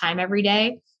same time every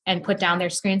day and put down their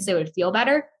screens, they would feel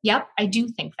better? Yep, I do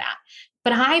think that.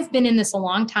 But I've been in this a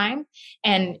long time.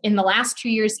 And in the last 2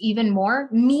 years, even more,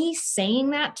 me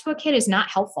saying that to a kid is not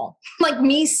helpful. Like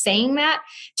me saying that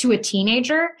to a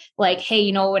teenager, like, hey,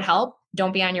 you know what would help?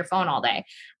 Don't be on your phone all day.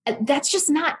 That's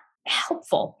just not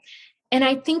helpful. And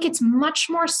I think it's much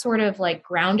more sort of like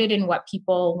grounded in what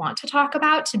people want to talk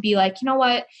about, to be like, you know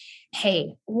what?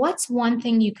 Hey, what's one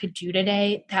thing you could do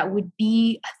today that would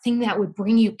be a thing that would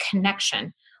bring you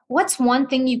connection? What's one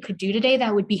thing you could do today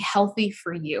that would be healthy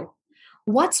for you?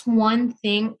 What's one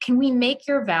thing? Can we make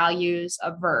your values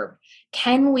a verb?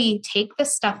 Can we take the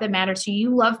stuff that matters to you?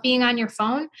 You love being on your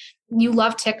phone. You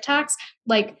love TikToks.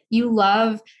 Like you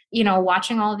love,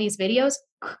 watching all of these videos.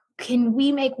 Can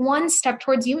we make one step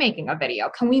towards you making a video?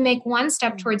 Can we make one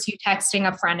step towards you texting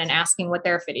a friend and asking what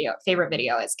their favorite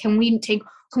video is? Can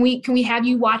we have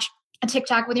you watch a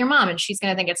TikTok with your mom and she's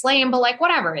going to think it's lame, but like,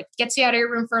 whatever, it gets you out of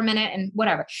your room for a minute and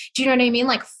whatever. Do you know what I mean?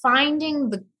 Like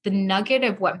finding the nugget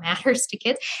of what matters to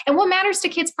kids. And what matters to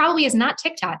kids probably is not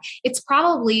TikTok. It's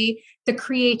probably the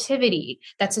creativity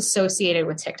that's associated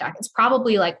with TikTok. It's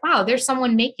probably like, wow, there's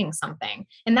someone making something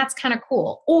and that's kind of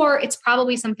cool. Or it's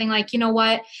probably something like, you know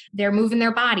what, they're moving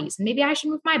their bodies and maybe I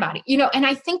should move my body, and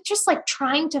I think just like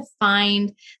trying to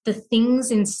find the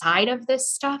things inside of this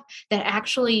stuff that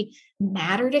actually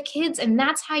matter to kids. And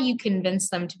that's how you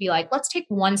convince them to be like, let's take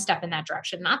one step in that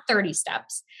direction, not 30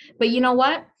 steps. But you know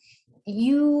what?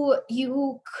 You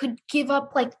could give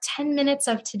up like 10 minutes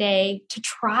of today to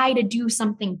try to do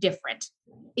something different.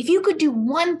 If you could do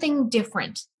one thing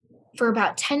different for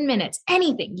about 10 minutes,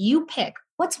 anything you pick,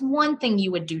 what's one thing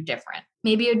you would do different?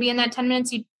 Maybe it would be in that 10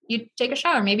 minutes you'd take a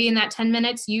shower. Maybe in that 10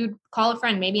 minutes you'd call a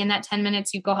friend. Maybe in that 10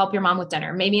 minutes you'd go help your mom with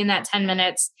dinner. Maybe in that 10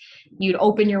 minutes you'd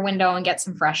open your window and get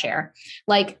some fresh air.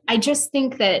 Like, I just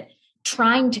think that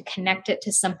trying to connect it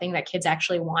to something that kids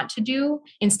actually want to do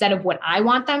instead of what I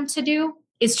want them to do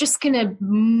is just going to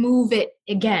move it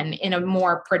again in a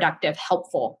more productive,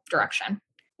 helpful direction.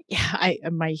 Yeah,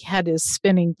 my head is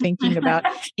spinning thinking about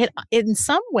it. In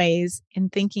some ways, in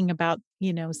thinking about,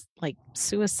 like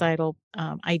suicidal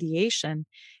ideation,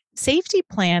 safety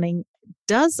planning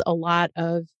does a lot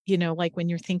of, like when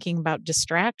you're thinking about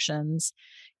distractions,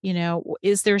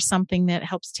 is there something that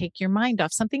helps take your mind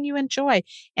off, something you enjoy?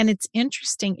 And it's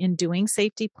interesting in doing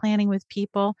safety planning with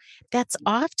people, that's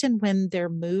often when their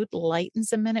mood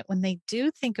lightens a minute, when they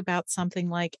do think about something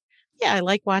like, yeah, I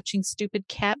like watching stupid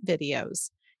cat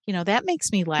videos. That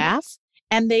makes me laugh.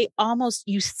 And they almost,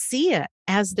 you see it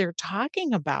as they're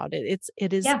talking about it.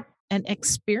 It is Yeah. an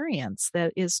experience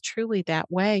that is truly that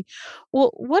way.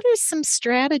 Well, what are some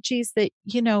strategies that,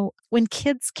 when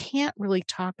kids can't really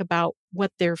talk about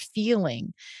what they're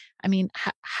feeling? I mean,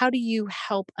 how do you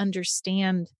help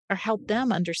understand or help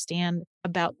them understand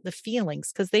about the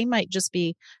feelings? Because they might just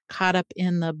be caught up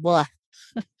in the blah.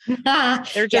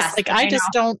 They're just Yes, like, I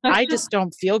know. I just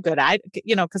don't feel good.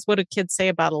 Because what do kids say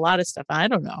about a lot of stuff? I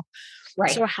don't know.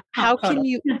 Right. So Oh, how can totally.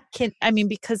 you,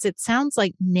 because it sounds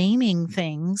like naming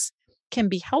things can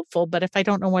be helpful, but if I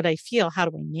don't know what I feel, how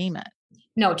do I name it?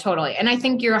 No, totally. And I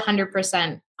think you're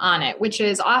 100% on it, which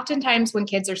is oftentimes when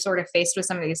kids are sort of faced with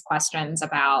some of these questions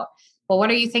about, well, what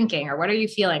are you thinking? Or what are you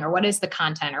feeling? Or what is the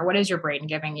content? Or what is your brain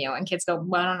giving you? And kids go,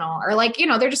 well, I don't know. Or like,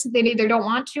 they're just, they either don't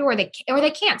want to, or they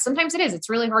can't. Sometimes it is. It's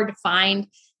really hard to find.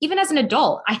 Even as an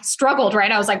adult, I struggled,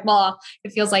 right? I was like, well,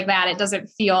 it feels like that. It doesn't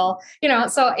feel,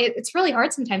 so it's really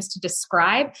hard sometimes to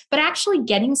describe, but actually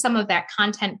getting some of that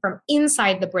content from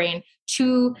inside the brain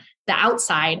to the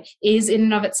outside is in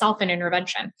and of itself an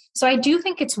intervention. So I do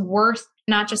think it's worth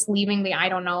not just leaving the I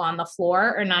don't know on the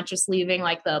floor, or not just leaving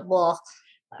like the well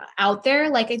out there.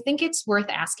 Like, I think it's worth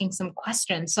asking some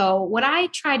questions. So what I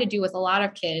try to do with a lot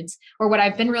of kids, or what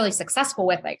I've been really successful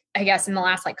with, like, I guess in the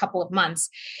last like couple of months,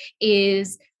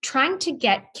 is trying to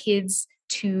get kids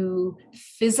to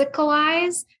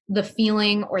physicalize the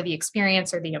feeling or the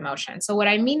experience or the emotion. So what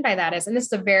I mean by that is, and this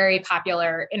is a very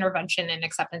popular intervention in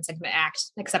acceptance and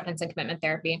commitment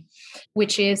therapy,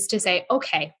 which is to say,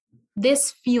 okay,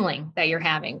 this feeling that you're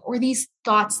having, or these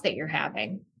thoughts that you're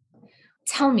having,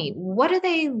 tell me, what do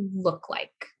they look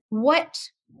like? What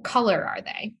color are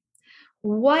they?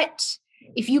 What,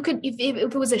 if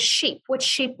it was a shape, what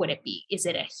shape would it be? Is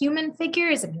it a human figure?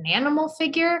 Is it an animal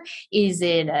figure? Is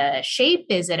it a shape?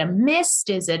 Is it a mist?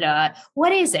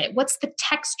 What is it? What's the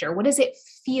texture? What does it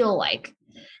feel like?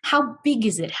 How big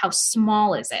is it? How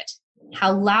small is it?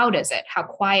 How loud is it? How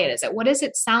quiet is it? What does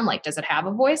it sound like? Does it have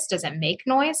a voice? Does it make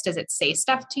noise? Does it say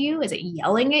stuff to you? Is it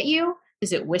yelling at you?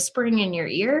 Is it whispering in your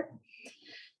ear?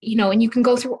 And you can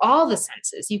go through all the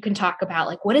senses. You can talk about,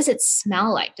 like, what does it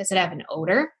smell like? Does it have an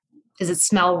odor? Does it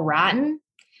smell rotten?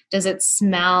 Does it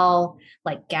smell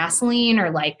like gasoline, or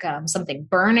like something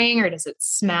burning? Or does it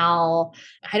smell,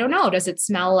 I don't know, does it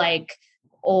smell like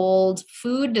old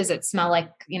food? Does it smell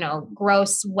like,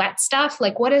 gross, wet stuff?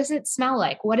 Like, what does it smell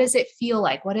like? What does it feel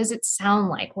like? What does it sound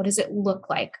like? What does it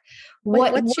look like?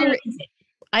 What's your, is it?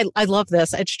 I love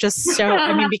this. It's just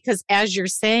so, because as you're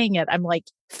saying it, I'm like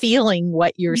feeling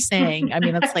what you're saying. I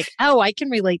mean, it's like, oh, I can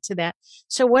relate to that.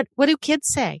 So what do kids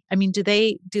say? I mean, do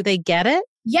they get it?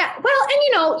 Yeah. Well,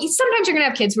 and sometimes you're going to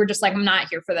have kids who are just like, I'm not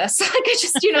here for this. Like, I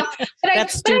just, but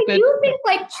That's but I stupid. do think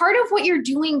like part of what you're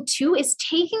doing too is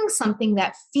taking something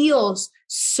that feels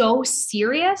so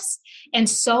serious and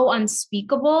so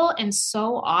unspeakable and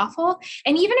so awful.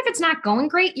 And even if it's not going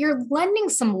great, you're lending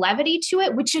some levity to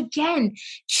it, which again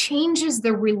changes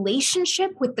the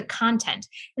relationship with the content.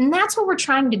 And that's what we're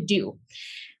trying to do.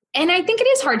 And I think it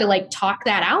is hard to like talk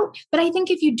that out. But I think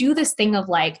if you do this thing of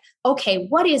like, okay,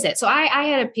 what is it? So I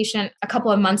had a patient a couple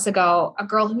of months ago, a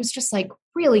girl who was just like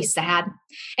really sad,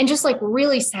 and just like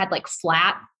really sad, like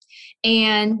flat.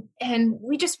 And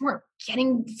we just weren't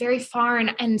getting very far.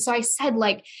 And so I said,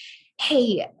 like,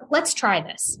 hey, let's try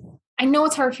this. I know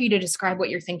it's hard for you to describe what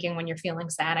you're thinking when you're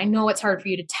feeling sad. I know it's hard for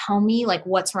you to tell me like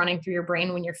what's running through your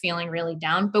brain when you're feeling really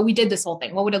down, but we did this whole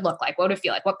thing. What would it look like? What would it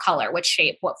feel like? What color, what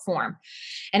shape, what form?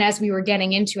 And as we were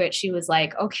getting into it, she was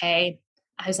like, okay.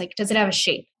 I was like, does it have a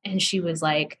shape? And she was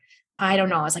like, I don't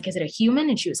know. I was like, is it a human?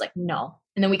 And she was like, no.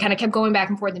 And then we kind of kept going back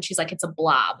and forth. And she's like, it's a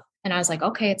blob. And I was like,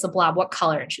 okay, it's a blob. What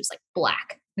color? And she was like,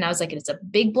 black. And I was like, it's a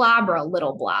big blob or a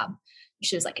little blob? And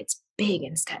she was like, it's big,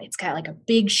 and it's got like a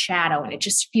big shadow, and it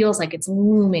just feels like it's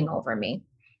looming over me.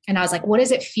 And I was like, what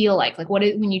does it feel like? Like,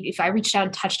 if I reached out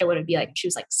and touched it, what would it be like? And she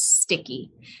was like, sticky,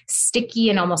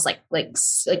 and almost like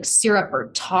syrup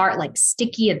or tar, like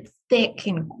sticky and thick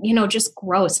and, just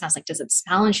gross. And I was like, does it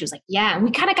smell? And she was like, yeah. And we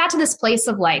kind of got to this place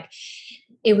of like,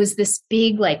 it was this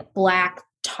big, like black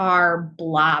tar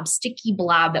blob, sticky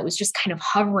blob that was just kind of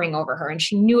hovering over her. And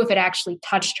she knew if it actually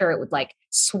touched her, it would like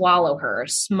swallow her or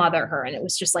smother her. And it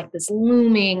was just like this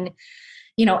looming,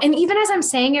 And even as I'm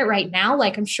saying it right now,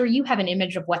 like I'm sure you have an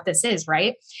image of what this is,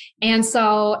 right? And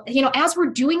so, as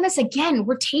we're doing this again,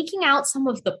 we're taking out some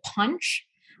of the punch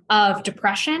of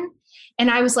depression. And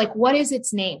I was like, what is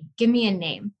its name? Give me a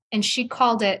name. And she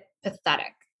called it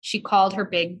pathetic. She called her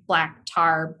big black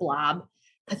tar blob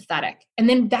pathetic. And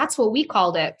then that's what we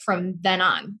called it from then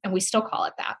on. And we still call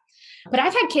it that. But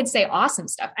I've had kids say awesome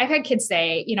stuff. I've had kids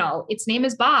say, its name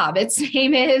is Bob. Its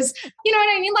name is, you know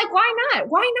what I mean? Like, why not?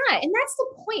 Why not? And that's the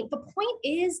point. The point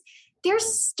is there's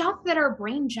stuff that our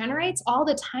brain generates all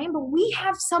the time, but we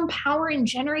have some power in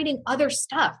generating other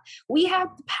stuff. We have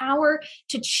the power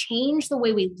to change the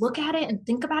way we look at it and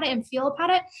think about it and feel about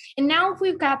it. And now if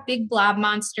we've got big blob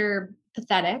monster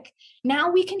pathetic,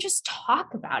 now we can just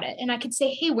talk about it. And I could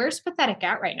say, hey, where's pathetic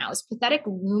at right now? Is pathetic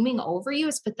looming over you?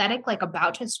 Is pathetic like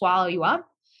about to swallow you up?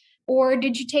 Or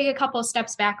did you take a couple of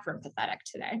steps back from pathetic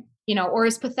today? Or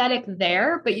is pathetic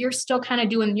there, but you're still kind of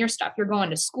doing your stuff. You're going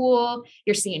to school,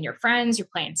 you're seeing your friends, you're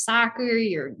playing soccer,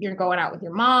 you're going out with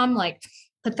your mom. Like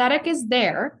pathetic is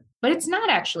there, but it's not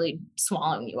actually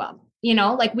swallowing you up.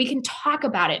 Like we can talk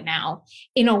about it now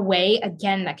in a way,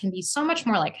 again, that can be so much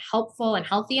more like helpful and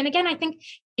healthy. And again, I think,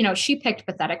 she picked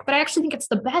pathetic, but I actually think it's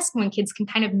the best when kids can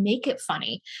kind of make it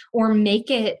funny or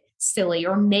make it silly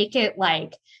or make it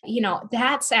like,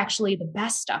 that's actually the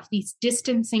best stuff. These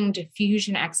distancing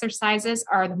diffusion exercises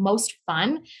are the most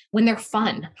fun when they're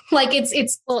fun. Like and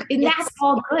that's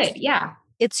all good. Yeah.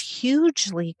 It's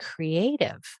hugely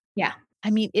creative. Yeah. I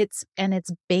mean, it's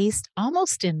based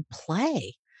almost in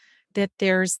play. That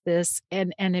there's this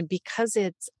and because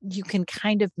you can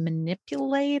kind of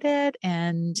manipulate it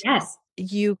and yes,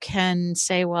 you can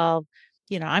say, well,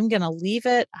 I'm going to leave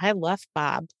it. I left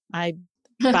Bob.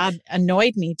 Bob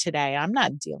annoyed me today. I'm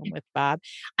not dealing with Bob.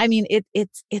 I mean,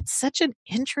 it's such an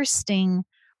interesting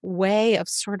way of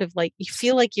sort of like, you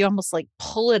feel like you almost like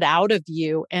pull it out of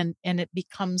you and it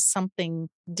becomes something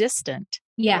distant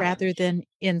rather than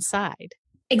inside.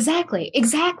 Exactly.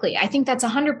 I think that's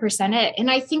 100% it.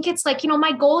 And I think it's like,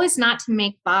 my goal is not to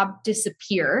make Bob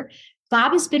disappear.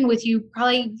 Bob has been with you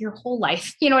probably your whole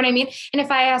life. You know what I mean? And if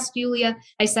I asked Julia,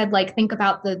 I said, like, think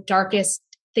about the darkest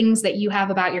things that you have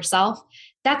about yourself.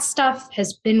 That stuff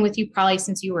has been with you probably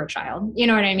since you were a child. You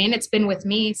know what I mean? It's been with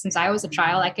me since I was a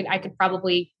child. I could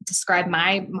probably describe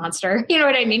my monster, you know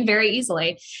what I mean, very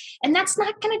easily. And that's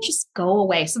not going to just go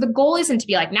away. So the goal isn't to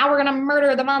be like, now we're going to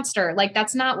murder the monster. Like,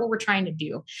 that's not what we're trying to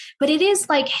do. But it is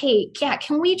like, hey, yeah,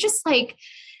 can we just like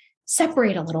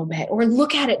separate a little bit or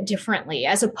look at it differently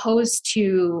as opposed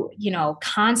to,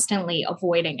 constantly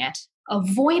avoiding it.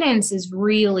 Avoidance is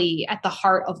really at the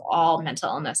heart of all mental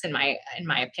illness, in my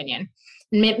opinion.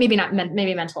 Maybe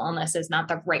mental illness is not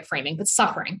the right framing, but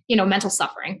suffering, mental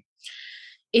suffering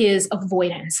is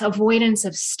avoidance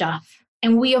of stuff.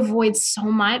 And we avoid so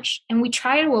much, and we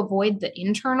try to avoid the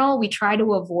internal. We try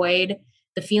to avoid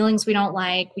the feelings we don't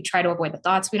like. We try to avoid the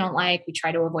thoughts we don't like. We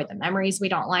try to avoid the memories we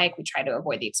don't like. We try to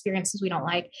avoid the experiences we don't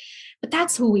like. But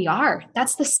that's who we are.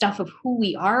 That's the stuff of who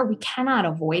we are. We cannot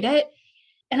avoid it.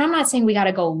 And I'm not saying we got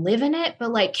to go live in it,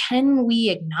 but like, can we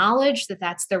acknowledge that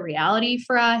that's the reality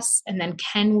for us? And then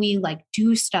can we like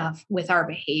do stuff with our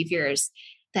behaviors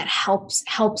that helps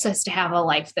us to have a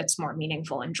life that's more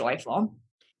meaningful and joyful?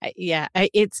 Yeah,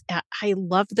 I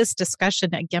love this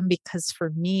discussion again, because for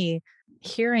me,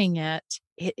 hearing it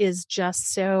is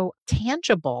just so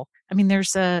tangible. I mean,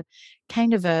 there's a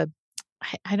kind of a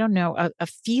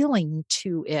feeling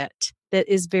to it that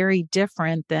is very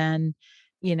different than,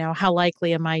 how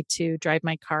likely am I to drive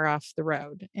my car off the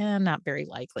road? And not very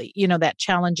likely, that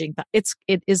challenging,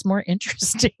 it is more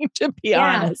interesting, to be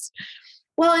honest.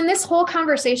 Well, in this whole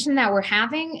conversation that we're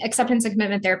having, acceptance and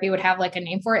commitment therapy would have like a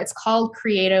name for it. It's called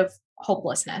creative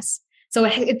hopelessness. So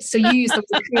you use the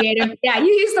word creative. Yeah, you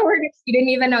use the word, you didn't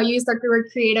even know you used the word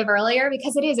creative earlier,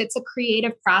 because it's a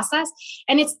creative process.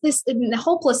 And it's this, and the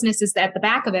hopelessness is at the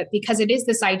back of it, because it is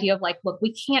this idea of like, look,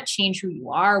 we can't change who you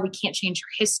are. We can't change your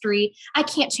history. I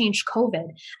can't change COVID.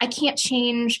 I can't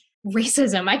change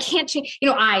racism. I can't change,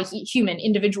 human,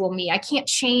 individual me. I can't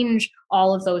change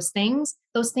all of those things.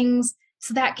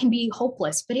 So that can be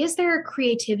hopeless. But is there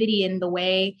creativity in the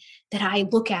way that I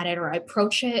look at it or I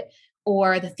approach it,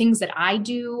 or the things that I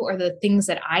do or the things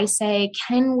that I say?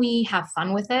 Can we have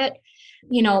fun with it?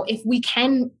 If we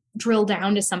can drill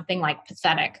down to something like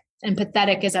pathetic, and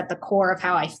pathetic is at the core of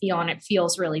how I feel, and it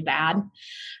feels really bad.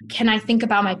 Can I think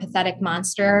about my pathetic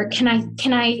monster? Can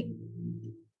I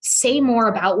say more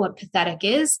about what pathetic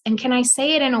is? And can I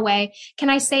say it in a way? Can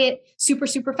I say it super,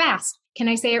 super fast? Can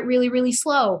I say it really, really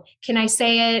slow? Can I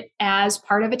say it as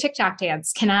part of a TikTok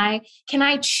dance? Can I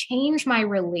change my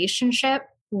relationship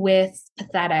with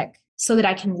pathetic so that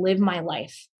I can live my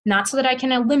life, not so that I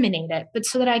can eliminate it, but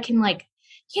so that I can like,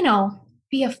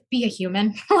 be a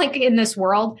human like in this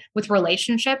world with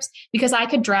relationships, because I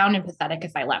could drown in pathetic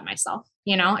if I let myself.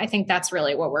 I think that's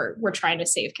really what we're trying to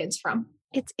save kids from.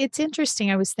 It's interesting.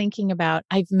 I was thinking about,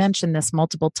 I've mentioned this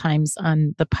multiple times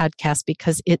on the podcast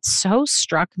because it so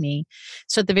struck me.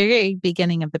 So at the very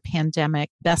beginning of the pandemic,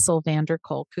 Bessel van der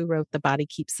Kolk, who wrote The Body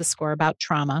Keeps the Score about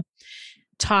trauma,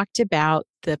 talked about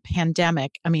the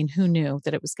pandemic. I mean, who knew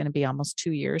that it was going to be almost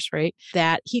 2 years, right?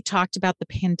 That he talked about the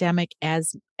pandemic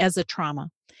as a trauma.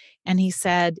 And he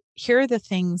said, here are the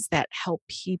things that help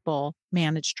people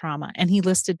manage trauma. And he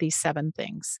listed these 7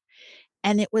 things.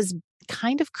 And it was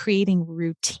kind of creating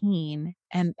routine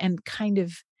and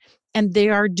they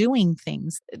are doing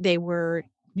things. They were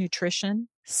nutrition,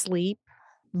 sleep,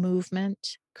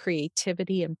 movement,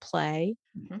 creativity and play,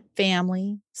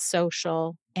 family,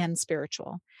 social, and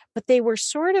spiritual. But they were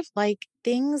sort of like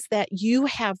things that you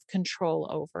have control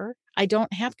over. I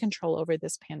don't have control over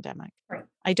this pandemic. Right.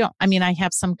 I don't. I mean, I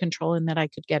have some control in that I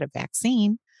could get a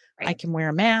vaccine. Right. I can wear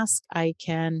a mask. I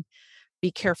can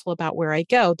be careful about where I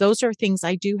go. Those are things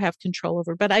I do have control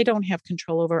over, but I don't have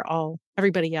control over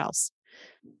everybody else.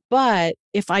 But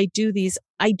if I do these,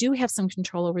 I do have some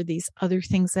control over these other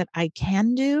things that I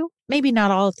can do, maybe not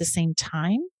all at the same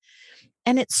time.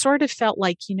 And it sort of felt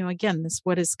like, again,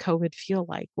 what does COVID feel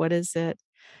like? What is it?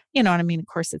 You know what I mean? Of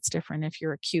course, it's different if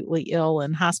you're acutely ill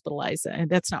and hospitalized. And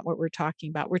that's not what we're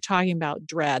talking about. We're talking about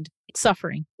dread,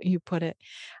 suffering, you put it.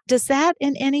 Does that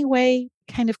in any way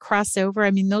kind of cross over?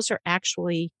 I mean, those are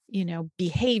actually,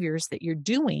 behaviors that you're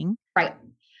doing. Right.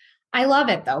 I love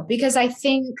it though, because I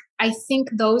think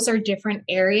those are different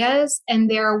areas and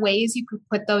there are ways you could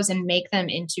put those and make them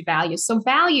into values. So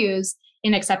values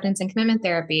in acceptance and commitment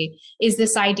therapy is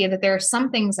this idea that there are some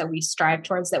things that we strive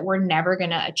towards that we're never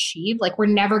going to achieve. Like we're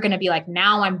never going to be like,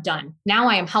 now I'm done. Now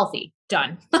I am healthy.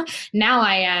 Done. now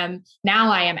I am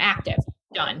active.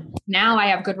 Done. Now I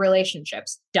have good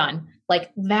relationships. Done.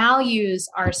 Like values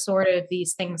are sort of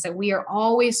these things that we are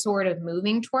always sort of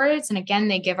moving towards. And again,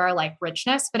 they give our life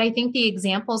richness. But I think the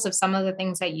examples of some of the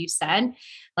things that you said,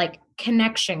 like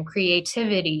connection,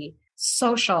 creativity,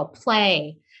 social,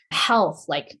 play, health,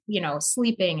 like,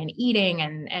 sleeping and eating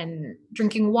and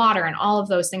drinking water and all of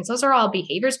those things, those are all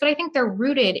behaviors, but I think they're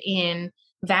rooted in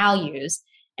values.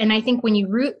 And I think when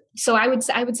you so I would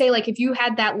say like, if you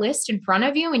had that list in front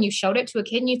of you and you showed it to a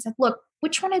kid and you said, look,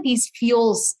 which one of these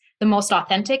feels the most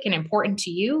authentic and important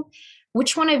to you?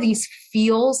 Which one of these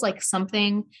feels like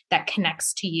something that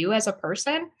connects to you as a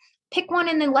person? Pick one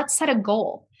and then let's set a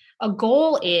goal. A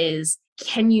goal is,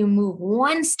 can you move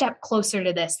one step closer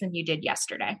to this than you did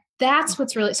yesterday? That's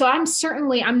what's really, so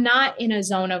I'm not in a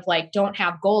zone of like, don't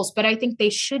have goals, but I think they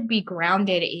should be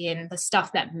grounded in the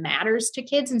stuff that matters to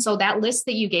kids. And so that list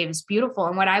that you gave is beautiful.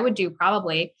 And what I would do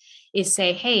probably is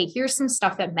say, hey, here's some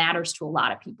stuff that matters to a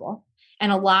lot of people.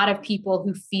 And a lot of people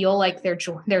who feel like their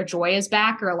joy is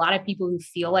back, or a lot of people who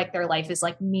feel like their life is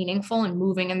like meaningful and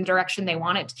moving in the direction they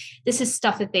want it. This is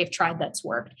stuff that they've tried that's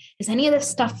worked. Does any of this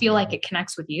stuff feel like it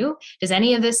connects with you? Does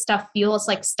any of this stuff feel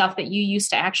like stuff that you used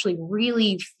to actually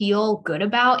really feel good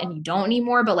about and you don't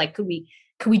anymore? But like, could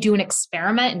we do an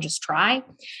experiment and just try?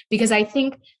 Because I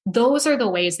think those are the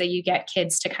ways that you get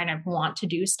kids to kind of want to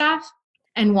do stuff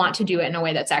and want to do it in a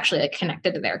way that's actually like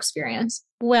connected to their experience.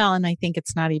 Well, and I think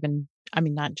it's not even,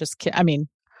 not just kids.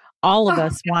 All of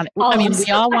us want,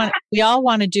 we all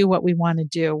want to do what we want to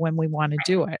do when we want to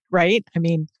do it. Right.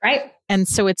 Right. And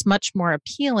so it's much more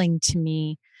appealing to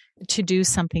me to do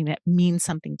something that means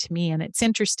something to me. And it's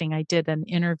interesting. I did an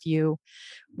interview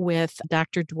with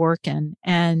Dr. Dworkin,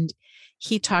 and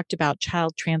he talked about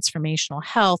child transformational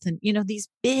health and, these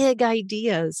big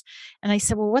ideas. And I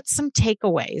said, well, what's some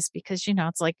takeaways? Because,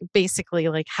 it's like basically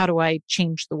like, how do I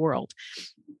change the world?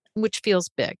 Which feels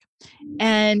big.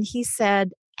 And he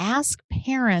said, ask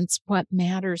parents what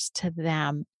matters to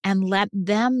them and let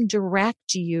them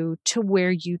direct you to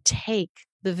where you take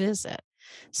the visit.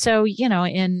 So,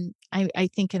 I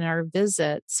think in our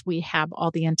visits, we have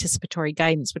all the anticipatory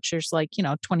guidance, which there's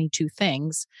 22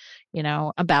 things,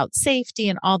 about safety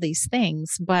and all these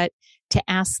things. But to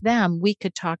ask them, we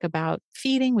could talk about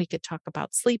feeding, we could talk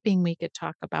about sleeping, we could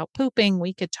talk about pooping,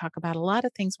 we could talk about a lot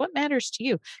of things. What matters to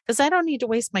you? Because I don't need to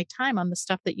waste my time on the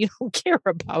stuff that you don't care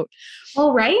about.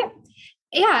 Well, right.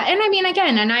 Yeah. And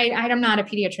again, and I'm not a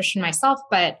pediatrician myself,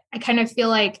 but I kind of feel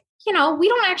like, we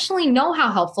don't actually know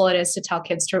how helpful it is to tell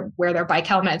kids to wear their bike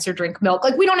helmets or drink milk.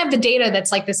 Like we don't have the data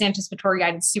that's like this anticipatory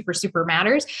guidance super, super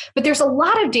matters. But there's a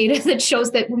lot of data that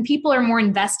shows that when people are more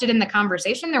invested in the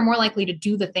conversation, they're more likely to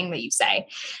do the thing that you say.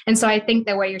 And so I think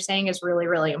that what you're saying is really,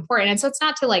 really important. And so it's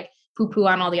not to like poo-poo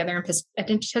on all the other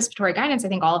anticipatory guidance. I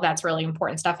think all of that's really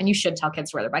important stuff. And you should tell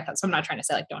kids to wear their bike. So I'm not trying to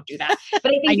say like, don't do that. But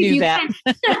I think I knew that.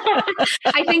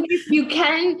 I think if you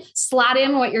can slot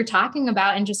in what you're talking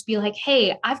about and just be like,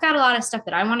 hey, I've got a lot of stuff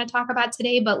that I want to talk about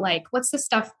today, but like, what's the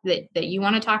stuff that you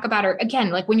want to talk about? Or again,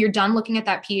 like when you're done looking at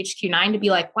that PHQ-9 to be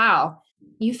like, wow,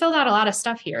 you filled out a lot of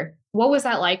stuff here. What was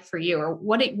that like for you? Or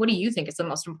what do you think is the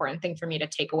most important thing for me to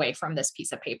take away from this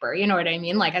piece of paper? You know what I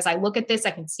mean? Like, as I look at this,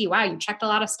 I can see, wow, you checked a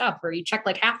lot of stuff, or you checked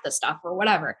like half the stuff or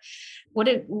whatever. What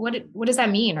does that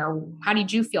mean? Or how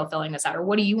did you feel filling this out? Or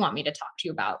what do you want me to talk to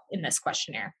you about in this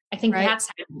questionnaire? I think that's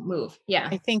how to move. Yeah.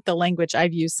 I think the language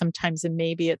I've used sometimes, and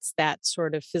maybe it's that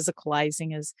sort of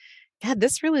physicalizing, is, God,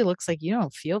 this really looks like you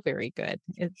don't feel very good.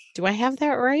 Do I have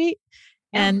that right?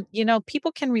 Yeah. And,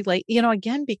 people can relate,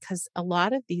 again, because a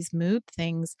lot of these mood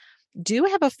things do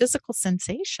have a physical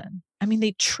sensation. I mean,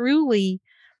 they truly,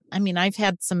 I've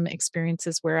had some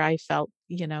experiences where I felt,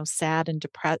 sad and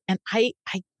depressed, and I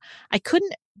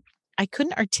couldn't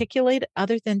articulate it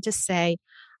other than to say,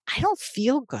 I don't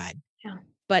feel good. Yeah.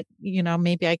 But,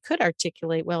 maybe I could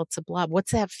articulate, well, it's a blob.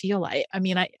 What's that feel like?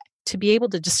 To be able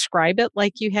to describe it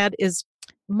like you had is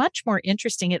much more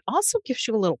interesting. It also gives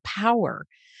you a little power,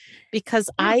 because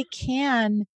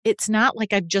it's not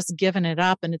like I've just given it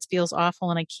up and it feels awful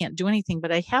and I can't do anything,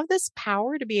 but I have this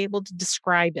power to be able to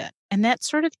describe it. And that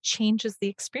sort of changes the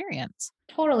experience.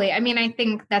 Totally. I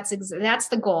think that's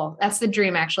the goal. That's the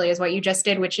dream, actually, is what you just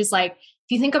did, which is like,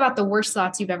 if you think about the worst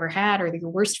thoughts you've ever had, or your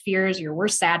worst fears, your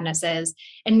worst sadnesses,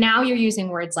 and now you're using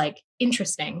words like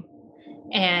interesting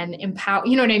and empower,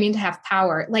 you know what I mean? To have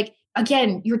power. Like,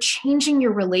 again, you're changing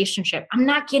your relationship. I'm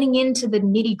not getting into the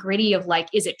nitty gritty of like,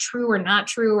 is it true or not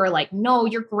true? Or like, no,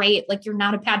 you're great. Like, you're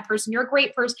not a bad person. You're a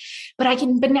great person.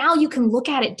 But now you can look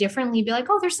at it differently and be like,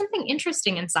 oh, there's something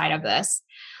interesting inside of this.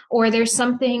 Or there's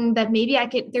something that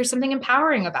there's something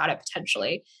empowering about it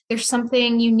potentially. There's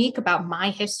something unique about my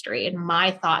history and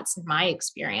my thoughts and my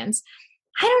experience.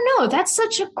 I don't know. That's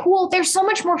there's so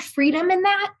much more freedom in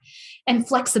that and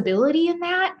flexibility in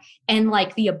that. And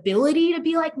like the ability to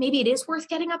be like, maybe it is worth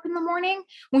getting up in the morning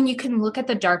when you can look at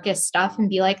the darkest stuff and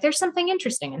be like, there's something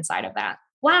interesting inside of that.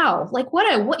 Wow. Like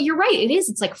what you're right. It is.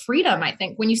 It's like freedom. I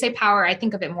think when you say power, I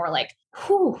think of it more like,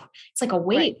 it's like a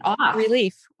weight off.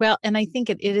 Relief. Well, and I think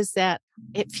it is that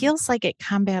it feels like it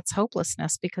combats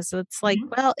hopelessness, because it's like,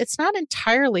 well, it's not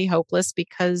entirely hopeless,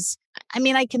 because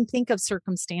I can think of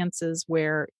circumstances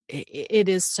where it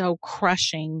is so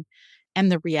crushing,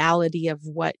 and the reality of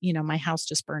what, my house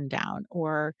just burned down,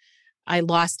 or I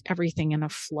lost everything in a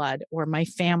flood, or my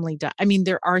family died.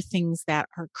 There are things that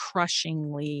are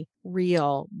crushingly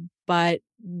real, but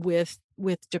with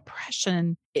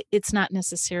depression, it's not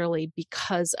necessarily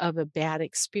because of a bad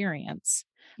experience.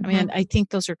 I think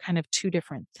those are kind of two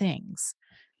different things.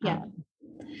 Yeah.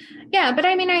 Yeah. But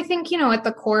I think, at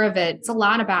the core of it, it's a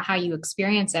lot about how you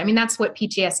experience it. That's what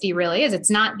PTSD really is. It's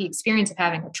not the experience of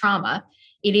having a trauma.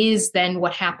 It is then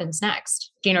what happens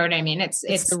next. Do you know what I mean? It's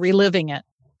the reliving it.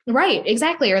 Right,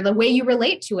 exactly. Or the way you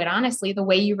relate to it, honestly, the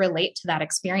way you relate to that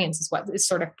experience is what is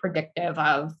sort of predictive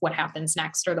of what happens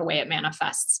next, or the way it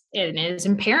manifests and is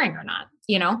impairing or not,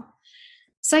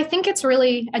 So I think it's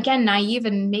really, again, naive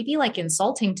and maybe like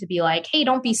insulting to be like, hey,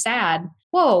 don't be sad.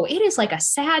 Whoa, it is like a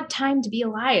sad time to be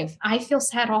alive. I feel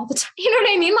sad all the time. You know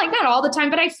what I mean? Like, not all the time,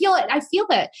 but I feel it. I feel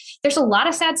that there's a lot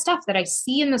of sad stuff that I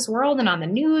see in this world and on the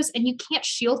news, and you can't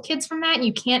shield kids from that, and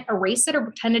you can't erase it or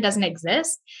pretend it doesn't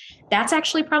exist. That's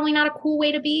actually probably not a cool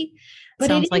way to be. But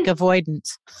sounds like avoidant.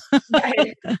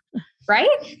 Right?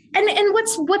 And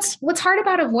what's hard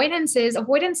about avoidance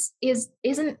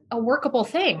isn't a workable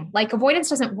thing. Like, avoidance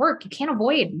doesn't work. You can't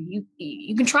avoid.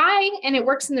 You can try, and it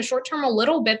works in the short term a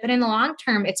little bit, but in the long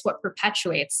term, it's what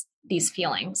perpetuates these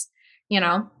feelings,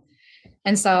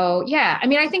 And so, yeah,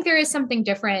 I think there is something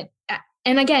different.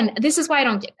 And again, this is why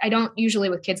I don't usually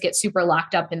with kids get super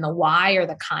locked up in the why or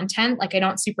the content. Like, I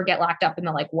don't super get locked up in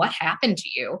the, like, what happened to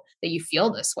you that you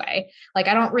feel this way? Like,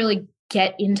 I don't really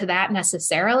get into that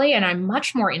necessarily. And I'm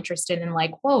much more interested in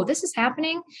like, whoa, this is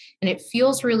happening and it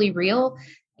feels really real.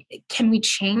 Can we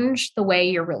change the way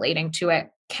you're relating to it?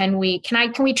 Can we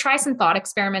try some thought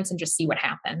experiments and just see what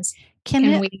happens?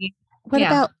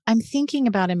 I'm thinking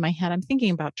about in my head, I'm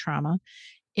thinking about trauma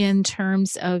in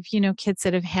terms of, kids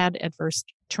that have had adverse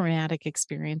traumatic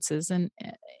experiences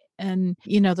and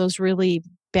those really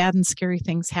bad and scary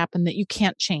things happen that you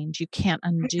can't change, you can't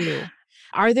undo.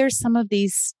 Are there some of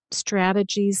these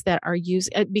strategies that are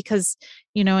used? Because,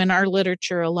 in our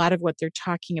literature, a lot of what they're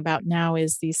talking about now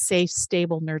is these safe,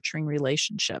 stable, nurturing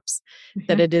relationships,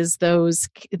 that it is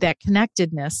that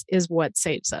connectedness is what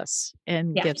saves us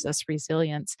and gives us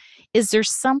resilience. Is there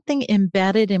something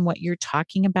embedded in what you're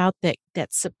talking about that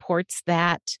supports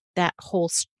that whole,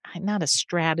 not a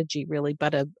strategy really,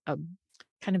 but a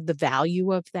kind of the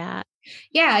value of that?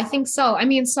 Yeah, I think so. I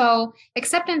mean, so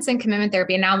acceptance and commitment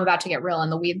therapy, and now I'm about to get real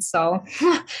in the weeds, so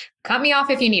cut me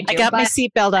off if you need to. I got my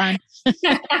seatbelt on.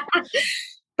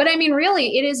 But I mean,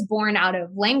 really, it is born out of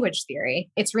language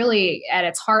theory. It's really at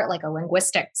its heart like a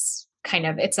linguistics kind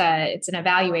of, it's an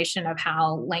evaluation of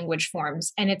how language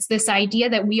forms. And it's this idea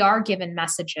that we are given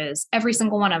messages. Every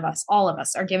single one of us, all of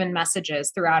us are given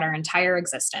messages throughout our entire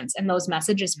existence. And those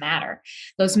messages matter.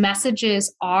 Those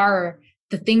messages are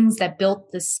the things that built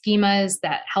the schemas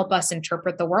that help us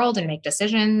interpret the world and make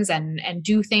decisions and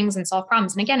do things and solve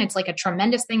problems. And again, it's like a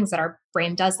tremendous things that our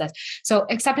brain does this. So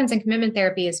acceptance and commitment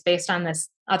therapy is based on this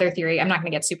other theory. I'm not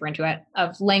going to get super into it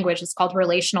of language. It's called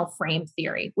relational frame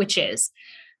theory, which is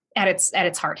at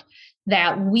its heart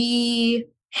that we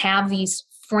have these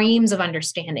frames of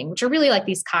understanding, which are really like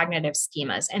these cognitive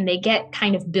schemas, and they get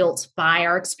kind of built by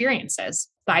our experiences,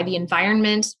 by the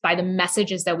environment, by the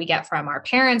messages that we get from our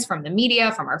parents, from the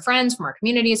media, from our friends, from our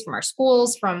communities, from our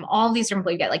schools, from all these different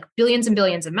people. You get like billions and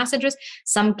billions of messages.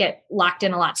 Some get locked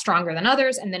in a lot stronger than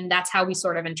others. And then that's how we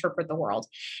sort of interpret the world.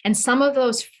 And some of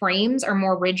those frames are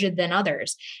more rigid than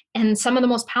others. And some of the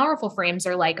most powerful frames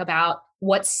are like about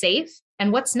what's safe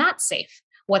and what's not safe,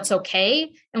 what's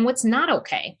okay and what's not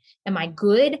okay. Am I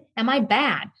good? Am I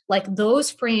bad? Like those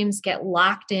frames get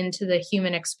locked into the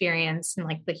human experience and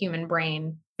like the human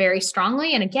brain very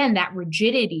strongly. And again, that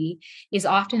rigidity is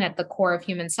often at the core of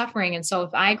human suffering. And so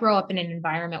if I grow up in an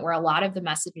environment where a lot of the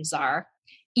messages are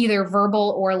either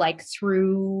verbal or like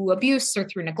through abuse or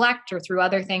through neglect or through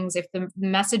other things, if the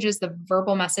messages, the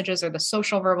verbal messages or the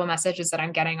social verbal messages that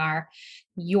I'm getting are,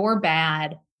 you're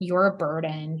bad, you're a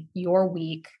burden, you're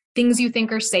weak, things you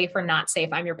think are safe or not safe.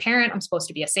 I'm your parent. I'm supposed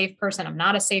to be a safe person. I'm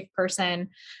not a safe person.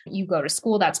 You go to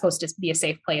school. That's supposed to be a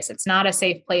safe place. It's not a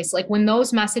safe place. Like when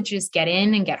those messages get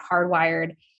in and get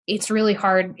hardwired, it's really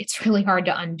hard. It's really hard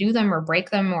to undo them or break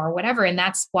them or whatever. And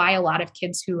that's why a lot of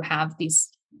kids who have these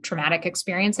traumatic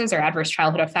experiences or adverse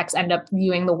childhood effects end up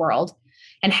viewing the world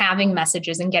and having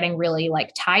messages and getting really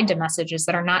like tied to messages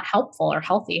that are not helpful or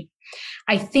healthy.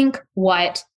 I think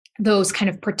what those kind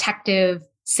of protective,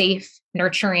 safe,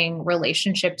 nurturing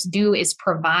relationships do is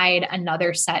provide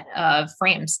another set of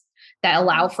frames that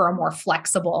allow for a more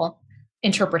flexible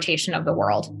interpretation of the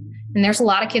world. And there's a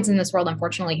lot of kids in this world,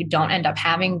 unfortunately, who don't end up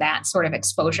having that sort of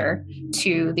exposure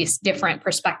to these different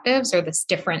perspectives or this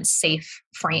different safe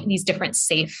frame, these different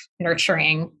safe,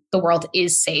 nurturing, the world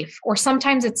is safe. Or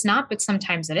sometimes it's not, but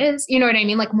sometimes it is. You know what I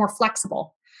mean? Like more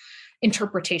flexible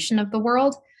interpretation of the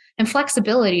world. And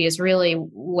flexibility is really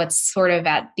what's sort of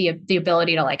at the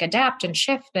ability to like adapt and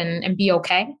shift and be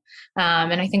okay.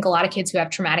 And I think a lot of kids who have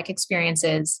traumatic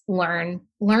experiences learn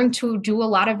to do a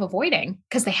lot of avoiding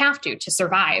because they have to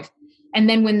survive. And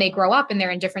then when they grow up and they're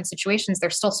in different situations, they're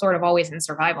still sort of always in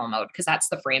survival mode because that's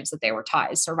the frames that they were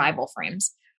taught as survival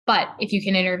frames. But if you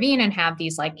can intervene and have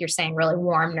these, like you're saying, really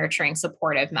warm, nurturing,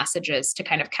 supportive messages to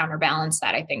kind of counterbalance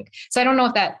that, I think. So I don't know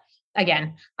if that,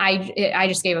 again, I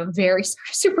just gave a very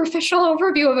superficial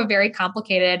overview of a very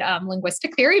complicated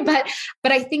linguistic theory, but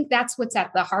I think that's what's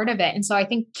at the heart of it. And so I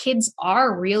think kids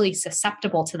are really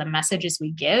susceptible to the messages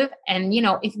we give. And, you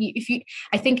know, if you,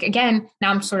 I think, again, now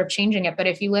I'm sort of changing it, but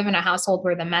if you live in a household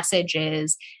where the message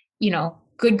is, you know,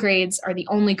 good grades are the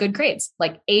only good grades,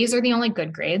 like A's are the only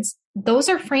good grades, those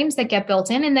are frames that get built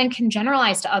in and then can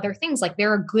generalize to other things. Like there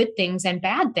are good things and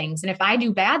bad things. And if I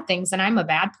do bad things, then I'm a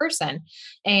bad person.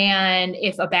 And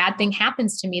if a bad thing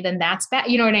happens to me, then that's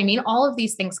bad. You know what I mean? All of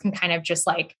these things can kind of just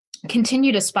like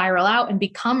continue to spiral out and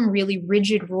become really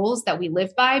rigid rules that we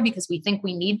live by because we think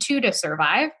we need to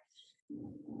survive.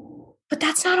 But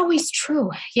that's not always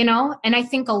true, you know? And I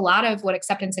think a lot of what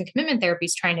acceptance and commitment therapy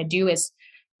is trying to do is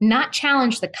not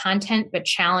challenge the content, but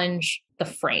challenge the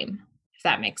frame. If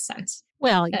that makes sense.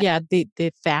 Well, yeah,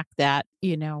 the fact that,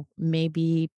 you know,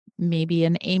 maybe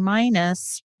an A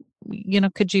minus, you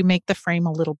know, could you make the frame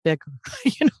a little bigger?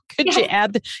 You know, could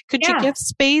you give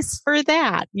space for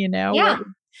that? You know,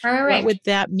 what would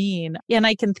that mean? And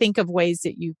I can think of ways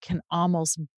that you can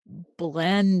almost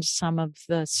blend some of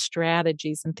the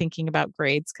strategies and thinking about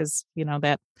grades, because, you know,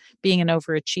 that being an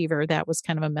overachiever, that was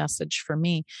kind of a message for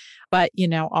me. But, you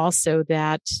know, also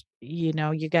that, you know,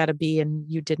 you got to be and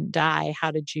you didn't die. How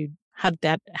did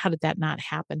that not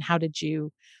happen? How did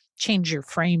you change your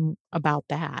frame about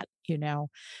that,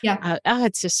 Yeah.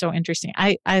 It's just so interesting.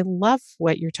 I love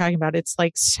what you're talking about. It's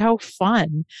like so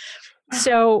fun.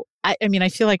 So, I mean, I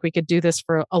feel like we could do this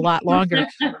for a lot longer,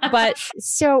 but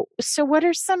so what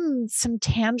are some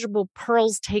tangible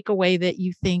pearls takeaway that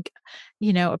you think,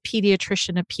 a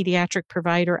pediatrician, a pediatric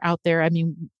provider out there, I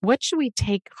mean, what should we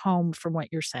take home from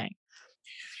what you're saying?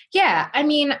 Yeah, I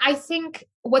mean, I think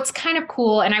what's kind of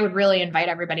cool, and I would really invite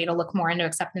everybody to look more into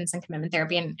acceptance and commitment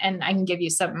therapy. And I can give you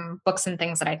some books and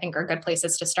things that I think are good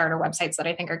places to start, or websites that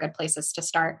I think are good places to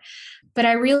start. But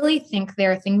I really think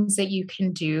there are things that you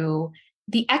can do.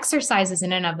 The exercises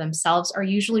in and of themselves are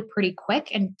usually pretty quick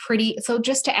and pretty. So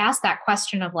just to ask that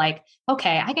question of like,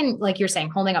 okay, I can, like you're saying,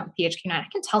 holding up the PHQ-9, I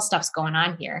can tell stuff's going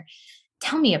on here.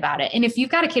 Tell me about it. And if you've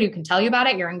got a kid who can tell you about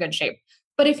it, you're in good shape.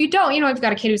 But if you don't, if you've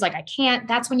got a kid who's like, I can't,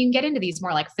 that's when you can get into these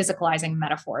more like physicalizing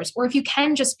metaphors. Or if you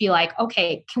can just be like,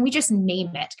 okay, can we just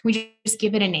name it? Can we just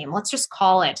give it a name? Let's just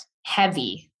call it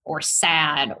heavy or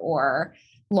sad or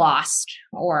lost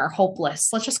or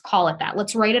hopeless. Let's just call it that.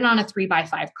 Let's write it on a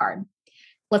 3x5 card.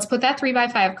 Let's put that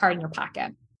 3x5 card in your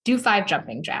pocket. Do 5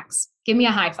 jumping jacks. Give me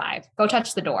a high five. Go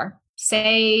touch the door.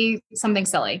 Say something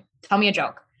silly. Tell me a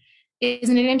joke.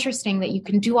 Isn't it interesting that you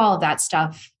can do all of that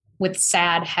stuff with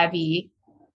sad, heavy,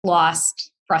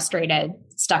 lost, frustrated,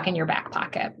 stuck in your back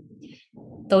pocket?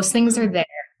 Those things are there.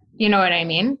 You know what I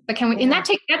mean? But can we, and that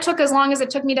took as long as it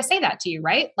took me to say that to you,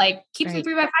 right? Like keep some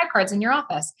 3x5 cards in your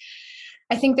office.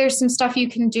 I think there's some stuff you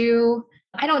can do.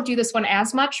 I don't do this one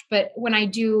as much, but when I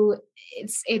do,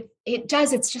 it's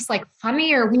just like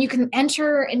funny, or when you can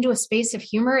enter into a space of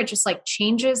humor, it just like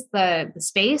changes the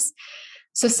space.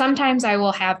 So sometimes I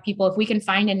will have people, if we can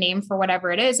find a name for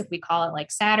whatever it is, if we call it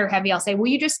like sad or heavy, I'll say, will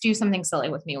you just do something silly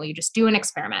with me? Will you just do an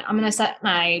experiment? I'm going to set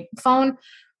my phone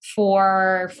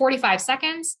for 45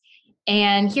 seconds.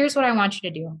 And here's what I want you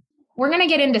to do. We're going to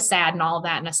get into sad and all of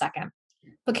that in a second.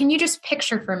 But can you just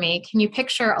picture for me, can you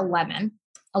picture a lemon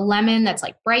that's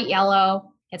like bright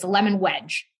yellow? It's a lemon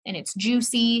wedge and it's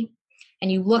juicy.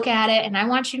 And you look at it and I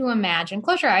want you to imagine,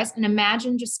 close your eyes and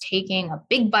imagine just taking a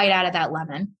big bite out of that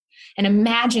lemon. And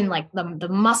imagine like the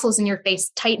muscles in your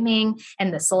face tightening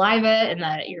and the saliva and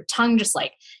your tongue, just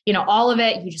like, all of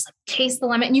it. You just like taste the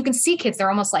lemon and you can see kids, they're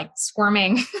almost like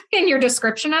squirming in your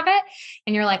description of it.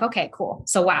 And you're like, okay, cool.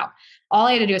 So, wow. All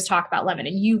I had to do is talk about lemon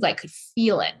and you like could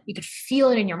feel it. You could feel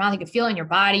it in your mouth. You could feel it in your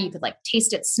body. You could like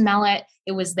taste it, smell it.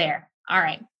 It was there. All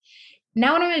right.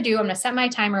 Now what I'm going to do, I'm going to set my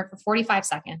timer for 45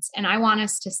 seconds and I want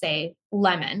us to say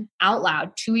lemon out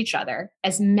loud to each other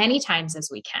as many times as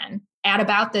we can at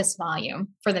about this volume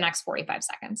for the next 45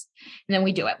 seconds. And then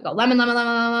we do it. We go lemon, lemon,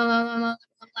 lemon, lemon, lemon, lemon, lemon.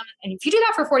 And if you do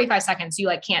that for 45 seconds, you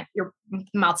like can't, your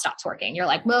mouth stops working. You're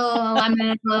like, blah,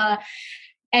 lemon, blah.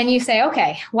 And you say,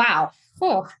 okay, wow.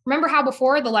 Oh, remember how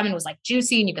before the lemon was like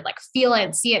juicy and you could like feel it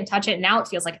and see it and touch it. And now it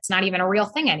feels like it's not even a real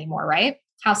thing anymore, right?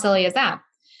 How silly is that?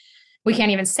 We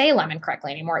can't even say lemon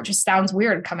correctly anymore. It just sounds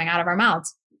weird coming out of our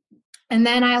mouths. And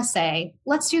then I'll say,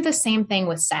 let's do the same thing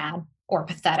with sad or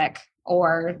pathetic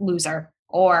or loser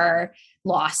or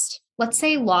lost. Let's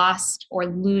say lost or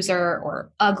loser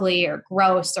or ugly or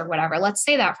gross or whatever. Let's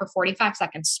say that for 45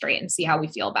 seconds straight and see how we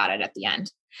feel about it at the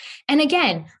end. And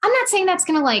again, I'm not saying that's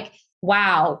going to like,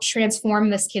 wow, transform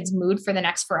this kid's mood for the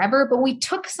next forever. But we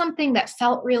took something that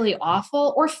felt really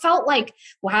awful or felt like,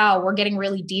 wow, we're getting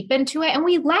really deep into it. And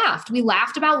we laughed. We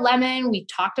laughed about lemon. We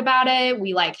talked about it.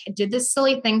 We like did this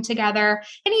silly thing together.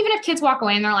 And even if kids walk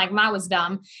away and they're like, that was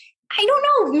dumb. I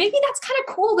don't know. Maybe that's kind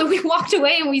of cool that we walked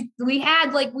away and we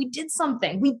did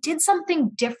something. We did something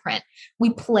different.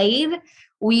 We played.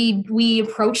 We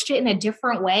approached it in a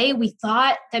different way. We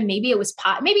thought that maybe it was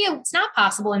maybe it's not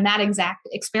possible in that exact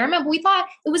experiment, but we thought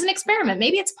it was an experiment.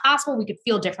 Maybe it's possible we could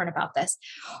feel different about this.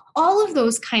 All of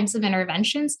those kinds of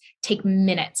interventions take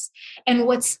minutes. And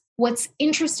what's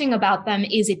interesting about them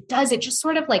is it just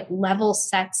sort of like level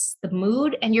sets the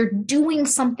mood, and you're doing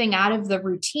something out of the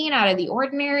routine, out of the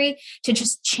ordinary, to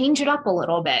just change it up a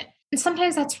little bit. And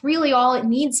sometimes that's really all it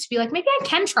needs to be like, maybe I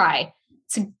can try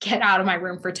to get out of my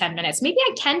room for 10 minutes. Maybe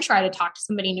I can try to talk to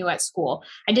somebody new at school.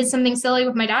 I did something silly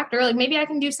with my doctor. Like maybe I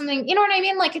can do something, you know what I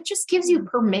mean? Like it just gives you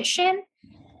permission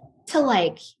to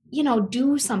like,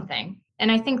 do something.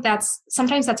 And I think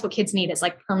sometimes that's what kids need, is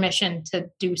like permission to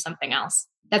do something else.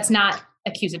 That's not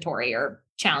accusatory or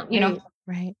challenge,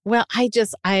 Right. Well,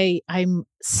 I'm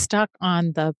stuck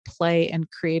on the play and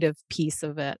creative piece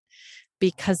of it,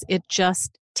 because it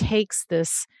just takes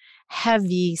this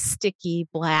heavy, sticky,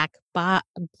 black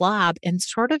blob and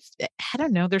sort of, I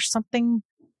don't know, there's something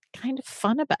kind of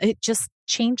fun about it. It just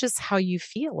changes how you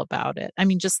feel about it. I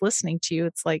mean, just listening to you,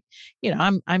 it's like,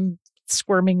 I'm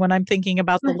squirming when I'm thinking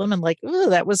about the lemon, like, ooh,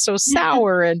 that was so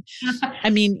sour. And I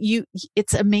mean,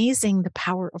 it's amazing the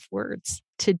power of words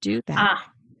to do that.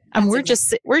 And we're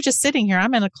just sitting here.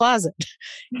 I'm in a closet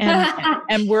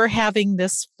and we're having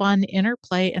this fun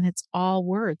interplay, and it's all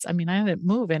words. I mean, I didn't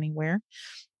move anywhere,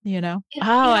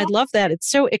 I love that. It's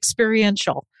so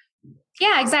experiential.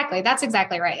 Yeah, exactly. That's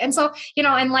exactly right. And so,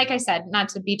 and like I said, not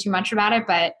to be too much about it,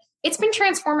 but it's been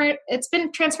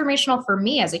transformational for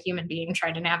me as a human being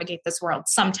trying to navigate this world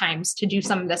sometimes, to do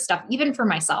some of this stuff, even for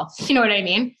myself. You know what I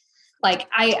mean? Like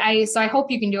so I hope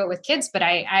you can do it with kids, but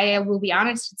I will be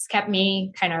honest, it's kept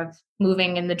me kind of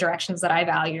moving in the directions that I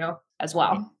value as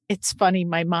well. It's funny.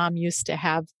 My mom used to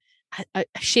have,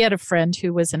 she had a friend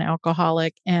who was an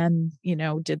alcoholic and,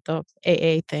 did the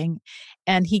AA thing.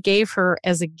 And he gave her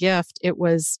as a gift,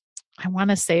 I want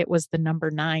to say it was the number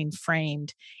 9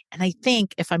 framed. And I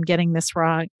think, if I'm getting this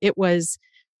wrong, it was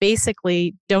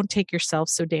basically, don't take yourself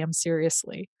so damn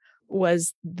seriously.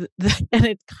 And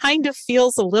it kind of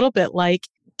feels a little bit like,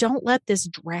 don't let this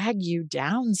drag you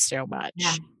down so much.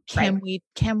 Yeah,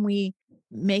 can we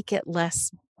make it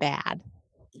less bad?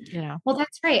 Well,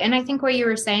 that's right. And I think what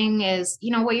you're saying is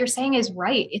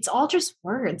right. It's all just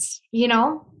words,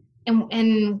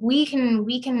 and we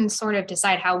can sort of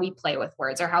decide how we play with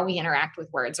words, or how we interact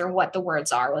with words, or what the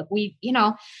words are. Like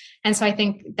and so I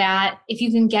think that if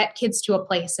you can get kids to a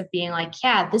place of being like,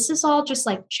 yeah, this is all just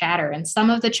like chatter, and some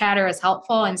of the chatter is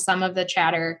helpful and some of the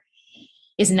chatter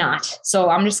is not. So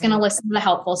I'm just going to listen to the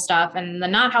helpful stuff, and the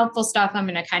not helpful stuff, I'm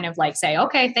going to kind of like say,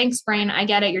 okay, thanks, brain. I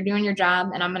get it. You're doing your job,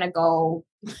 and I'm going to go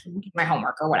do my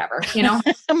homework or whatever, I'm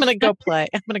going to go play.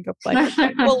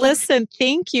 Well, listen,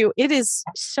 thank you. It is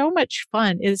so much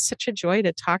fun. It is such a joy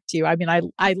to talk to you. I mean,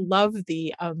 I love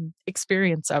the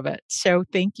experience of it. So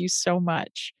thank you so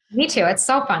much. Me too. It's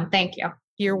so fun. Thank you.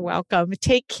 You're welcome.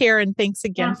 Take care. And thanks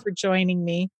again for joining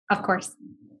me. Of course.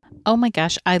 Oh my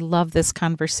gosh, I love this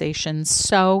conversation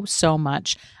so, so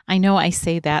much. I know I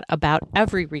say that about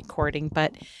every recording,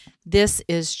 but this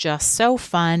is just so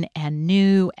fun and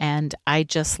new, and I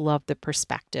just love the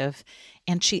perspective.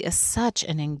 And she is such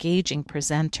an engaging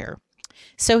presenter.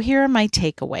 So here are my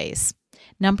takeaways.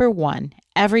 Number 1,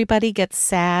 everybody gets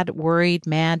sad, worried,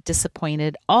 mad,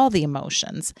 disappointed, all the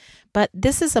emotions. But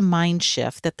this is a mind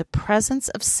shift that the presence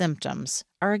of symptoms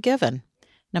are a given.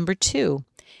 Number 2,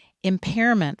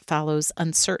 impairment follows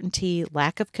uncertainty,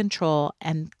 lack of control,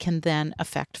 and can then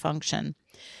affect function.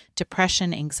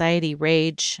 Depression, anxiety,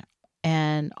 rage,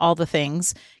 and all the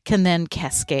things can then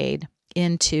cascade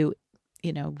into,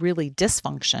 really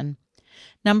dysfunction.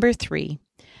 Number 3,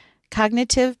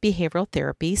 cognitive behavioral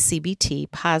therapy, CBT,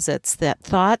 posits that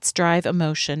thoughts drive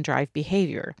emotion, drive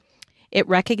behavior. It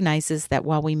recognizes that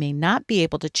while we may not be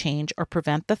able to change or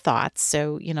prevent the thoughts,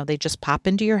 so, they just pop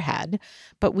into your head,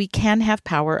 but we can have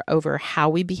power over how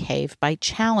we behave by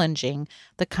challenging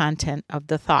the content of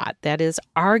the thought, that is,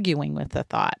 arguing with the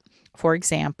thought. For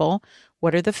example,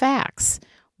 what are the facts?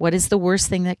 What is the worst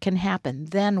thing that can happen?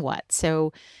 Then what?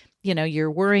 So, you're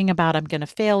worrying about, I'm going to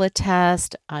fail a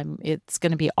test. It's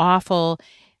going to be awful.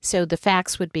 So the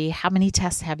facts would be, how many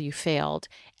tests have you failed?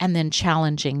 And then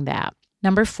challenging that.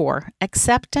 Number 4,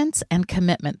 acceptance and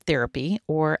commitment therapy,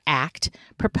 or ACT,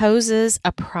 proposes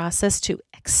a process to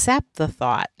accept the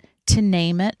thought, to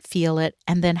name it, feel it,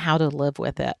 and then how to live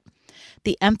with it.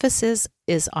 The emphasis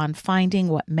is on finding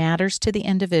what matters to the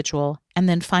individual and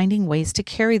then finding ways to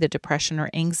carry the depression or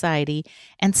anxiety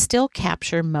and still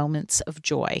capture moments of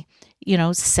joy,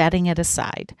 setting it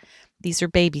aside. These are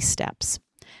baby steps.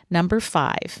 Number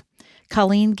 5,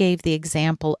 Colleen gave the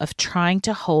example of trying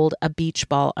to hold a beach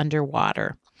ball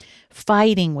underwater,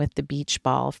 fighting with the beach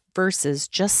ball versus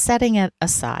just setting it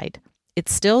aside.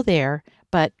 It's still there,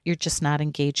 but you're just not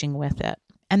engaging with it.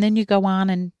 And then you go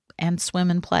on and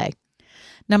swim and play.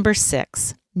 Number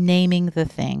 6, naming the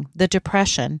thing. The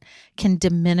depression can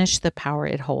diminish the power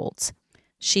it holds.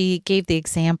 She gave the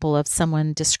example of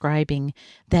someone describing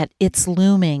that it's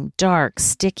looming, dark,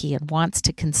 sticky, and wants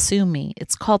to consume me.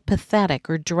 It's called pathetic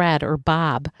or dread or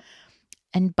Bob.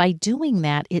 And by doing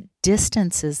that, it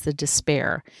distances the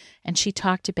despair. And she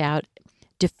talked about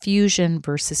diffusion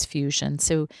versus fusion.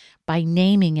 So by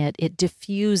naming it, it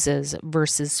diffuses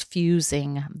versus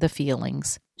fusing the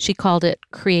feelings. She called it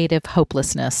creative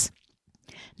hopelessness.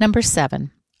 Number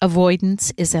 7,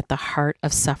 avoidance is at the heart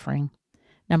of suffering.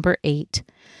 Number 8,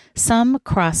 some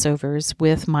crossovers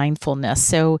with mindfulness.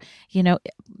 So,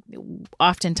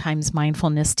 oftentimes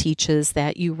mindfulness teaches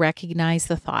that you recognize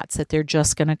the thoughts, that they're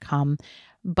just going to come,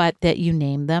 but that you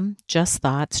name them, just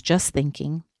thoughts, just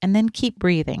thinking, and then keep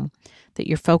breathing, that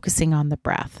you're focusing on the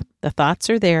breath. The thoughts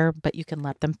are there, but you can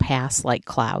let them pass like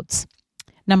clouds.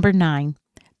 Number 9,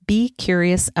 Be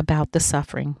curious about the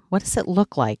suffering. What does it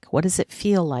look like? What does it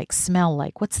feel like, smell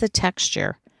like? What's the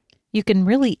texture? You can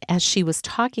really, as she was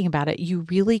talking about it, you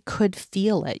really could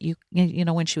feel it. You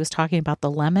know, when she was talking about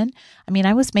the lemon, I mean,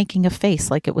 I was making a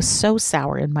face like it was so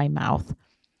sour in my mouth.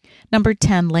 Number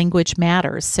 10, language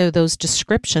matters. So those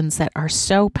descriptions that are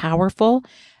so powerful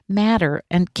matter.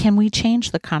 And can we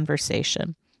change the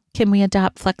conversation? Can we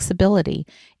adopt flexibility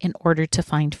in order to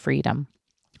find freedom?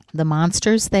 The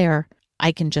monster's there.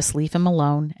 I can just leave him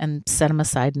alone and set him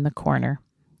aside in the corner.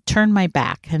 Turn my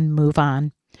back and move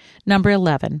on. Number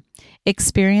 11,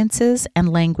 experiences and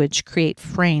language create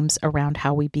frames around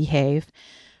how we behave.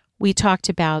 We talked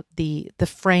about the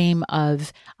frame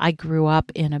of I grew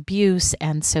up in abuse,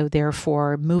 and so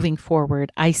therefore moving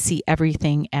forward, I see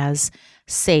everything as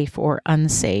safe or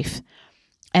unsafe.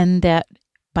 And that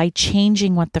by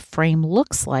changing what the frame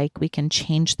looks like, we can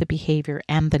change the behavior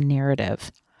and the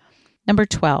narrative. Number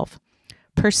 12,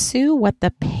 pursue what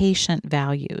the patient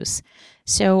values.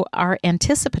 So our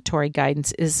anticipatory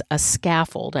guidance is a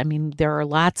scaffold. I mean, there are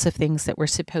lots of things that we're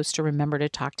supposed to remember to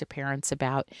talk to parents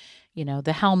about, you know,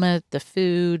 the helmet, the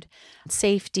food,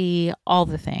 safety, all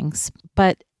the things.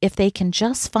 But if they can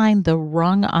just find the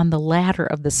rung on the ladder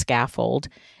of the scaffold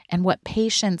and what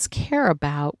patients care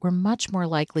about, we're much more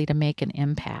likely to make an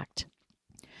impact.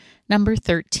 Number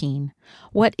 13,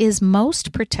 what is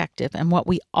most protective and what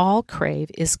we all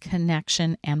crave is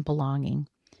connection and belonging.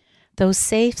 Those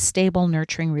safe, stable,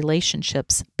 nurturing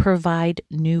relationships provide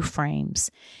new frames.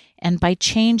 And by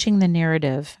changing the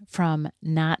narrative from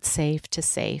not safe to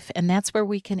safe, and that's where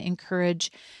we can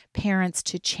encourage parents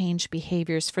to change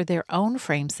behaviors for their own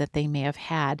frames that they may have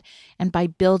had. And by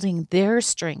building their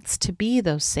strengths to be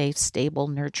those safe, stable,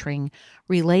 nurturing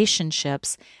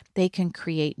relationships, they can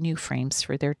create new frames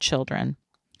for their children.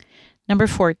 Number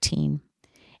 14,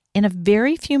 in a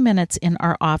very few minutes in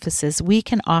our offices, we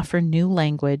can offer new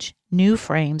language, new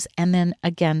frames, and then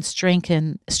again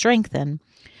strengthen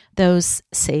those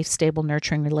safe, stable,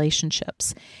 nurturing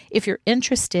relationships. If you're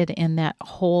interested in that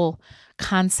whole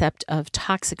concept of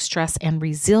toxic stress and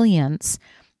resilience,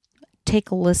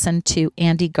 take a listen to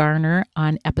Andy Garner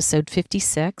on episode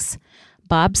 56,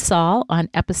 Bob Saul on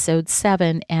episode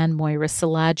 7, and Moira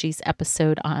Szilagyi's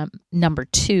episode on number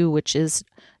 2, which is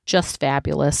just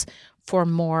fabulous, for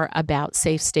more about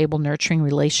safe, stable, nurturing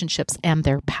relationships and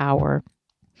their power.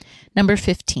 Number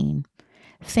 15,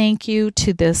 thank you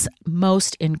to this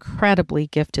most incredibly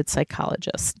gifted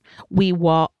psychologist. We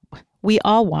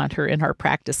all want her in our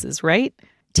practices, right?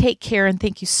 Take care, and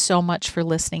thank you so much for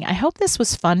listening. I hope this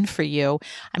was fun for you.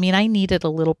 I mean, I needed a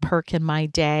little perk in my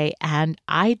day, and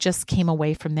I just came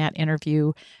away from that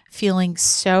interview feeling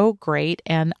so great,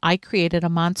 and I created a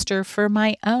monster for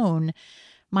my own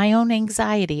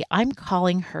anxiety. I'm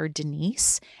calling her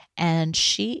Denise, and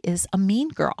she is a mean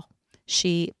girl.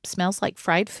 She smells like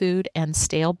fried food and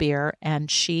stale beer,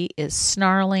 and she is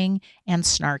snarling and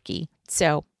snarky.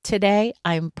 So today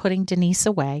I'm putting Denise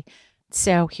away.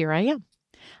 So here I am.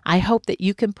 I hope that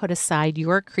you can put aside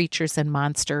your creatures and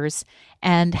monsters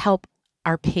and help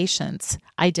our patients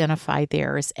identify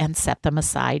theirs and set them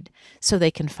aside so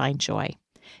they can find joy.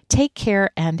 Take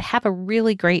care and have a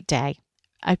really great day.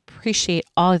 I appreciate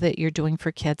all that you're doing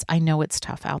for kids. I know it's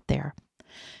tough out there.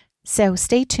 So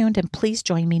stay tuned and please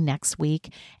join me next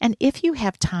week. And if you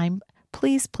have time,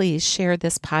 please share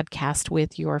this podcast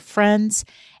with your friends.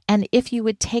 And if you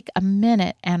would take a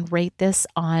minute and rate this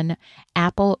on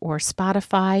Apple or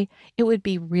Spotify, it would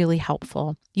be really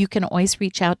helpful. You can always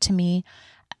reach out to me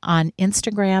on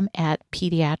Instagram at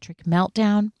Pediatric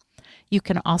Meltdown. You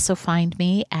can also find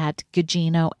me at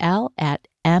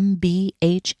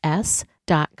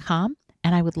GuginoL@mbhs.com,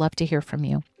 and I would love to hear from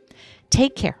you.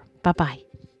 Take care. Bye-bye.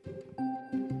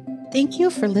 Thank you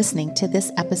for listening to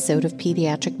this episode of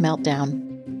Pediatric Meltdown.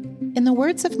 In the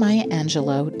words of Maya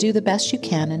Angelou, do the best you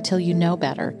can until you know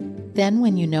better. Then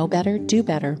when you know better, do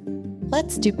better.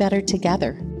 Let's do better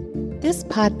together. This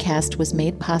podcast was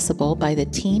made possible by the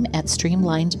team at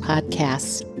Streamlined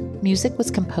Podcasts. Music was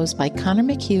composed by Connor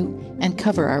McHugh, and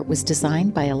cover art was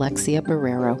designed by Alexia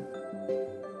Barrero.